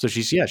 Yeah. So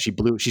she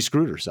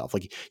screwed herself.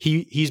 Like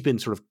he's been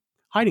sort of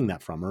hiding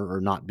that from her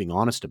or not being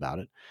honest about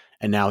it.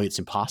 And now it's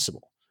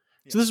impossible.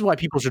 Yeah. So this is why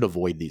people should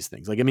avoid these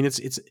things. Like, I mean, it's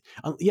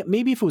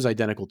maybe if it was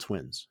identical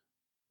twins.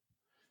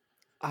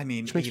 I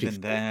mean,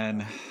 even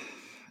then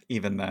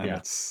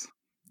it's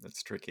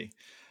tricky.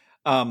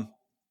 Okay.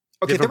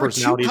 Different there were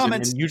 2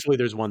 comments. And usually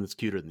there's one that's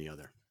cuter than the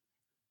other.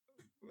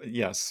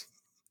 Yes.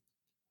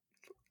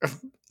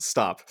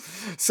 Stop.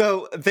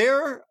 So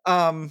there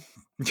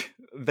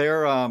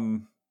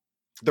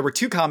were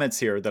 2 comments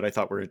here that I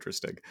thought were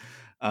interesting.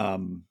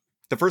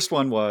 The first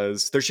one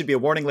was, there should be a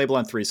warning label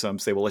on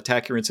threesomes. They will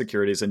attack your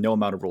insecurities and no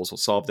amount of rules will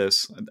solve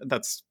this. And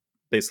that's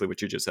basically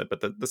what you just said.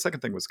 But the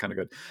second thing was kind of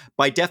good.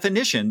 By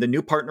definition, the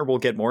new partner will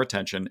get more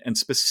attention, and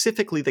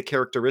specifically the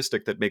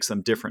characteristic that makes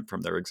them different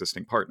from their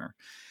existing partner.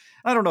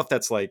 I don't know if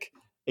that's like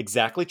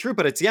exactly true,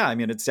 but it's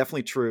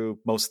definitely true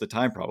most of the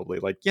time, probably.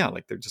 Like,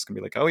 they're just gonna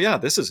be like, oh yeah,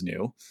 this is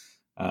new.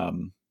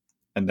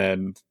 And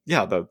then,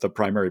 the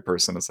primary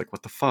person is like,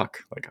 what the fuck?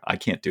 Like, I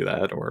can't do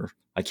that, or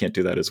I can't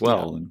do that as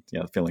well.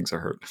 Yeah. And feelings are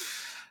hurt.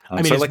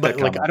 I mean, so I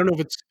don't know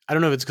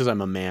if it's because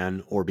I'm a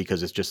man or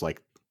because it's just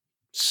like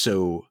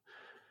so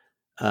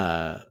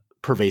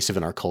pervasive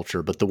in our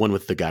culture, but the one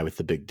with the guy with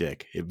the big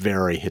dick,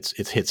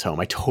 it hits home.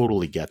 I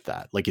totally get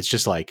that. Like, it's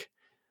just like,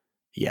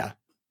 yeah,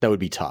 That would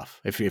be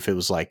tough. If it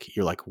was like,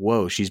 you're like,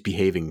 whoa, she's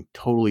behaving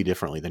totally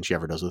differently than she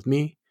ever does with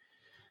me.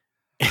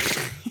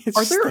 It's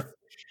Are just like, there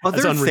that's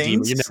other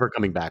unredeemable. You're things? never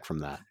coming back from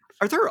that.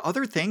 Are there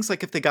other things,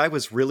 like if the guy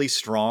was really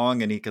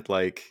strong and he could,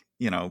 like,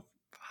 I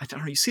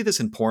don't know, you see this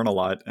in porn a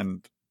lot,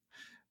 and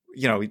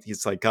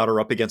he's like got her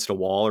up against a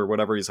wall or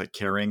whatever, he's like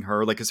carrying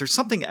her. Like, is there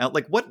something out,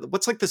 like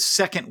what's like the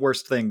second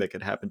worst thing that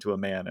could happen to a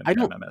man in I an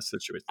don't. MMS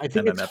situation? I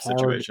think it's MMF hard.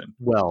 situation.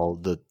 Well,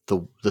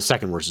 the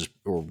second worst is,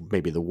 or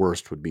maybe the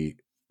worst would be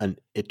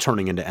it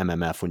turning into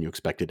MMF when you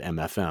expected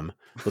MFM.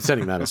 But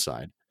setting that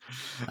aside,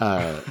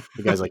 the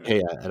guy's like,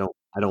 "Hey, I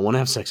don't want to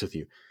have sex with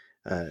you."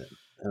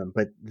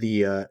 But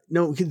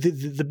no,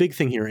 the big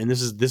thing here, and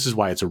this is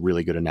why it's a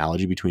really good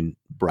analogy between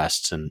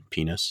breasts and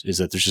penis, is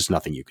that there's just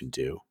nothing you can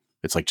do.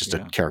 It's like just a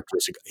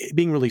characteristic.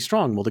 Being really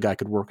strong, well, the guy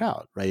could work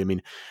out, right? I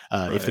mean,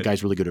 if the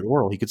guy's really good at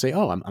oral, he could say,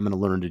 "Oh, I'm going to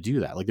learn to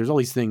do that." Like, there's all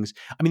these things.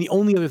 I mean, the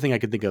only other thing I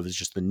could think of is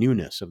just the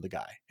newness of the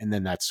guy, and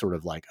then that's sort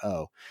of like,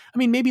 oh, I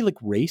mean, maybe like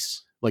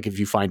race. Like if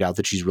you find out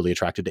that she's really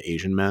attracted to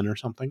Asian men or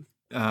something.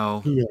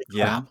 Oh, Like,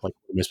 yeah. crap, like,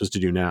 what am I supposed to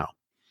do now?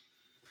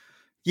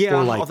 Yeah,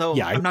 Or like, although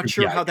yeah, I'm not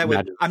sure how that would.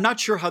 imagine. I'm not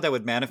sure how that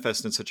would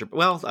manifest in such a.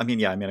 Well, I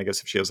mean, I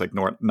guess if she has like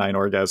 9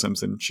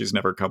 orgasms and she's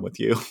never come with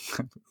you,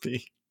 that would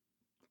be.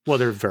 Well,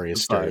 there are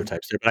various I'm sorry.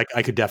 stereotypes there, but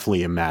I could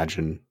definitely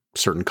imagine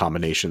certain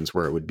combinations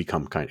where it would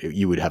become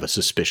you would have a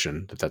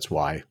suspicion that that's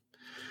why.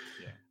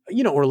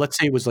 Yeah. Or let's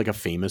say it was like a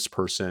famous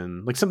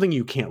person, like something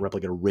you can't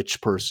replicate, a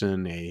rich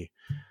person, I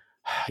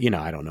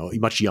don't know, a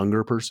much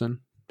younger person.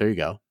 There you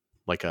go.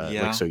 Like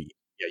so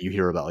yeah, you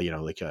hear about,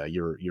 like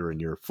you're in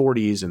your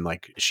 40s and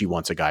like she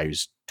wants a guy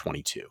who's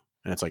 22.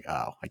 And it's like,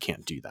 oh, I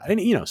can't do that.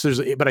 And so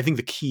but I think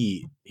the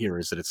key here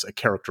is that it's a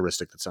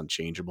characteristic that's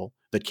unchangeable,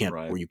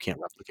 where you can't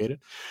replicate it.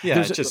 Yeah,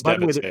 it's just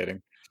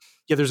devastating.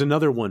 There's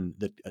another one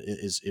that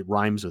it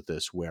rhymes with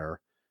this, where,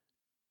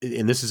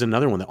 and this is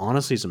another one that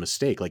honestly is a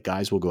mistake. Like,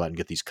 guys will go out and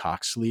get these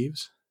cock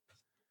sleeves,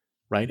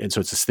 right? And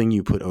so it's this thing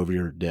you put over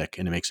your dick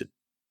and it makes it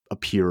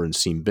appear and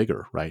seem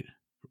bigger, right?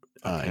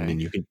 Okay. And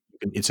then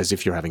it's as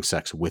if you're having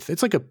sex with,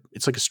 it's like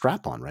a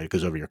strap on, right? It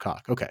goes over your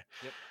cock. Okay.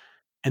 Yep.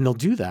 And they'll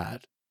do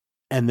that.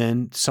 And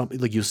then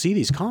like you'll see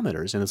these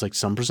commenters, and it's like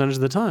some percentage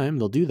of the time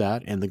they'll do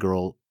that, and the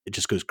girl, it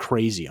just goes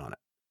crazy on it.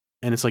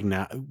 And it's like,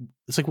 now,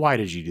 it's like, why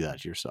did you do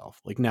that to yourself?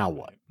 Like, now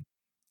what?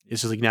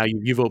 It's just like, now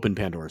you've opened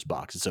Pandora's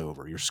box. It's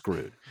over. You're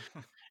screwed.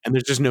 And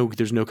there's no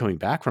coming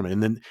back from it.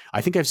 And then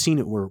I think I've seen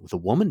it where with a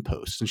woman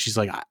posts, and she's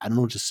like, I don't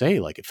know what to say.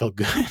 Like, it felt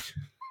good.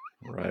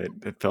 Right.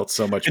 It felt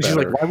so much and better.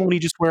 She's like, why won't he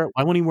just wear it?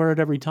 Why won't he wear it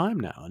every time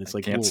now? And it's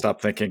like, can't stop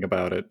thinking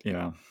about it.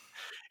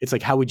 It's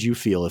like, how would you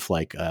feel if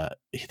like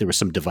there was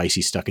some device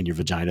he stuck in your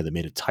vagina that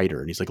made it tighter?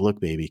 And he's like,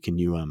 look, baby, can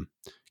you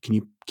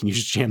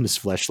just jam this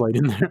fleshlight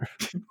in there?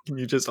 Can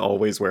you just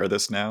always wear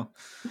this now?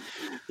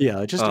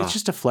 Yeah, it's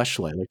just a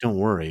fleshlight. Like, don't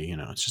worry,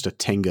 it's just a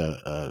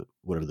Tenga,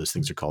 whatever those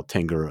things are called,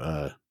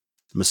 Tenga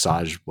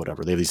massage,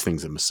 whatever. They have these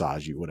things that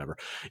massage you, whatever.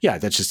 Yeah,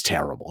 that's just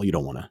terrible. You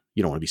don't want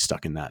to be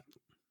stuck in that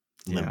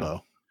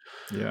limbo.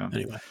 Yeah.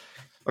 Anyway.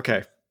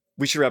 Okay.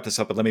 We should wrap this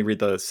up, but let me read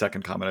the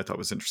second comment I thought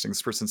was interesting.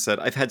 This person said,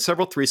 I've had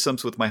several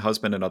threesomes with my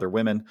husband and other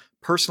women.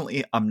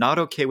 Personally, I'm not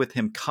okay with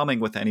him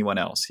coming with anyone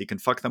else. He can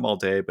fuck them all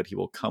day, but he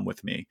will come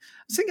with me. I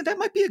was thinking that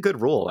might be a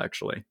good rule,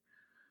 actually.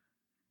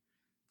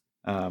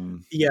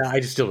 Yeah,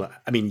 I just still,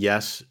 I mean,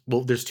 yes.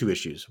 Well, there's two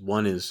issues.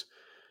 One is,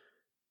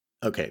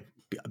 okay,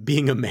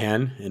 being a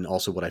man, and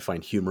also what I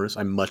find humorous,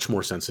 I'm much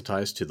more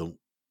sensitized to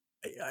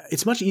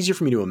it's much easier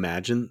for me to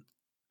imagine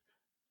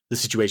the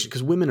situation,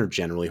 because women are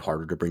generally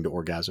harder to bring to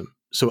orgasm.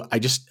 So I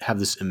just have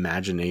this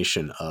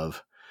imagination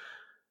of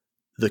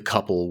the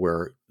couple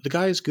where the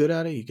guy is good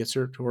at it, he gets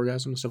her to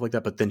orgasm and stuff like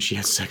that, but then she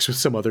has sex with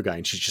some other guy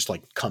and she's just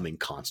like coming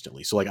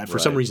constantly. So like for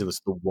some reason, it's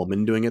the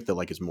woman doing it that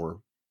like is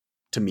more,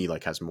 to me,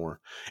 like has more.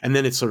 And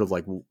then it's sort of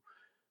like,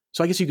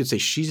 so I guess you could say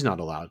she's not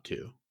allowed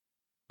to,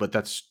 but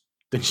it's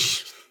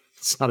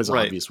not as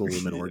obvious when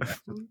women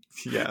orgasm.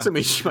 Yeah. So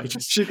maybe she might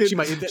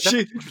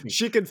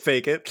she can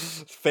fake it,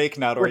 fake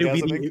not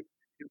orgasming.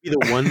 It'd be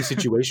the one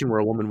situation where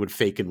a woman would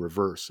fake in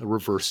reverse, a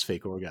reverse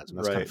fake orgasm.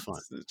 That's kind of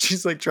fun.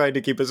 She's like trying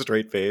to keep a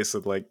straight face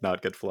and like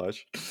not get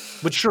flush.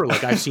 But sure,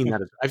 like I've seen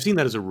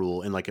that as a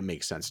rule, and like it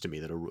makes sense to me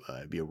that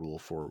it'd be a rule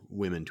for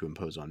women to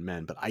impose on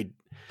men. But I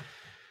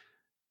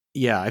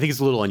think it's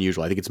a little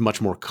unusual. I think it's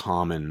much more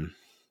common.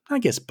 I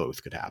guess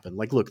both could happen.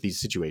 Like, look, these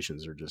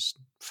situations are just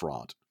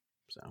fraught.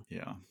 So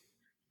yeah.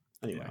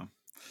 Anyway. Yeah.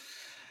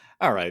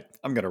 All right,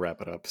 I'm going to wrap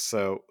it up.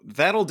 So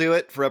that'll do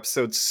it for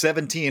episode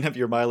 17 of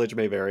Your Mileage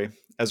May Vary.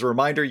 As a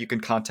reminder, you can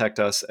contact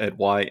us at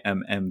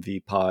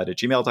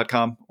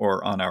ymmvpod@gmail.com,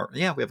 or on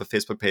we have a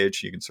Facebook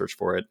page. You can search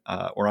for it,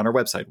 or on our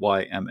website,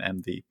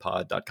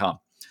 ymmvpod.com.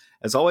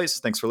 As always,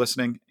 thanks for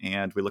listening,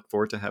 and we look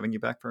forward to having you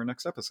back for our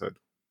next episode.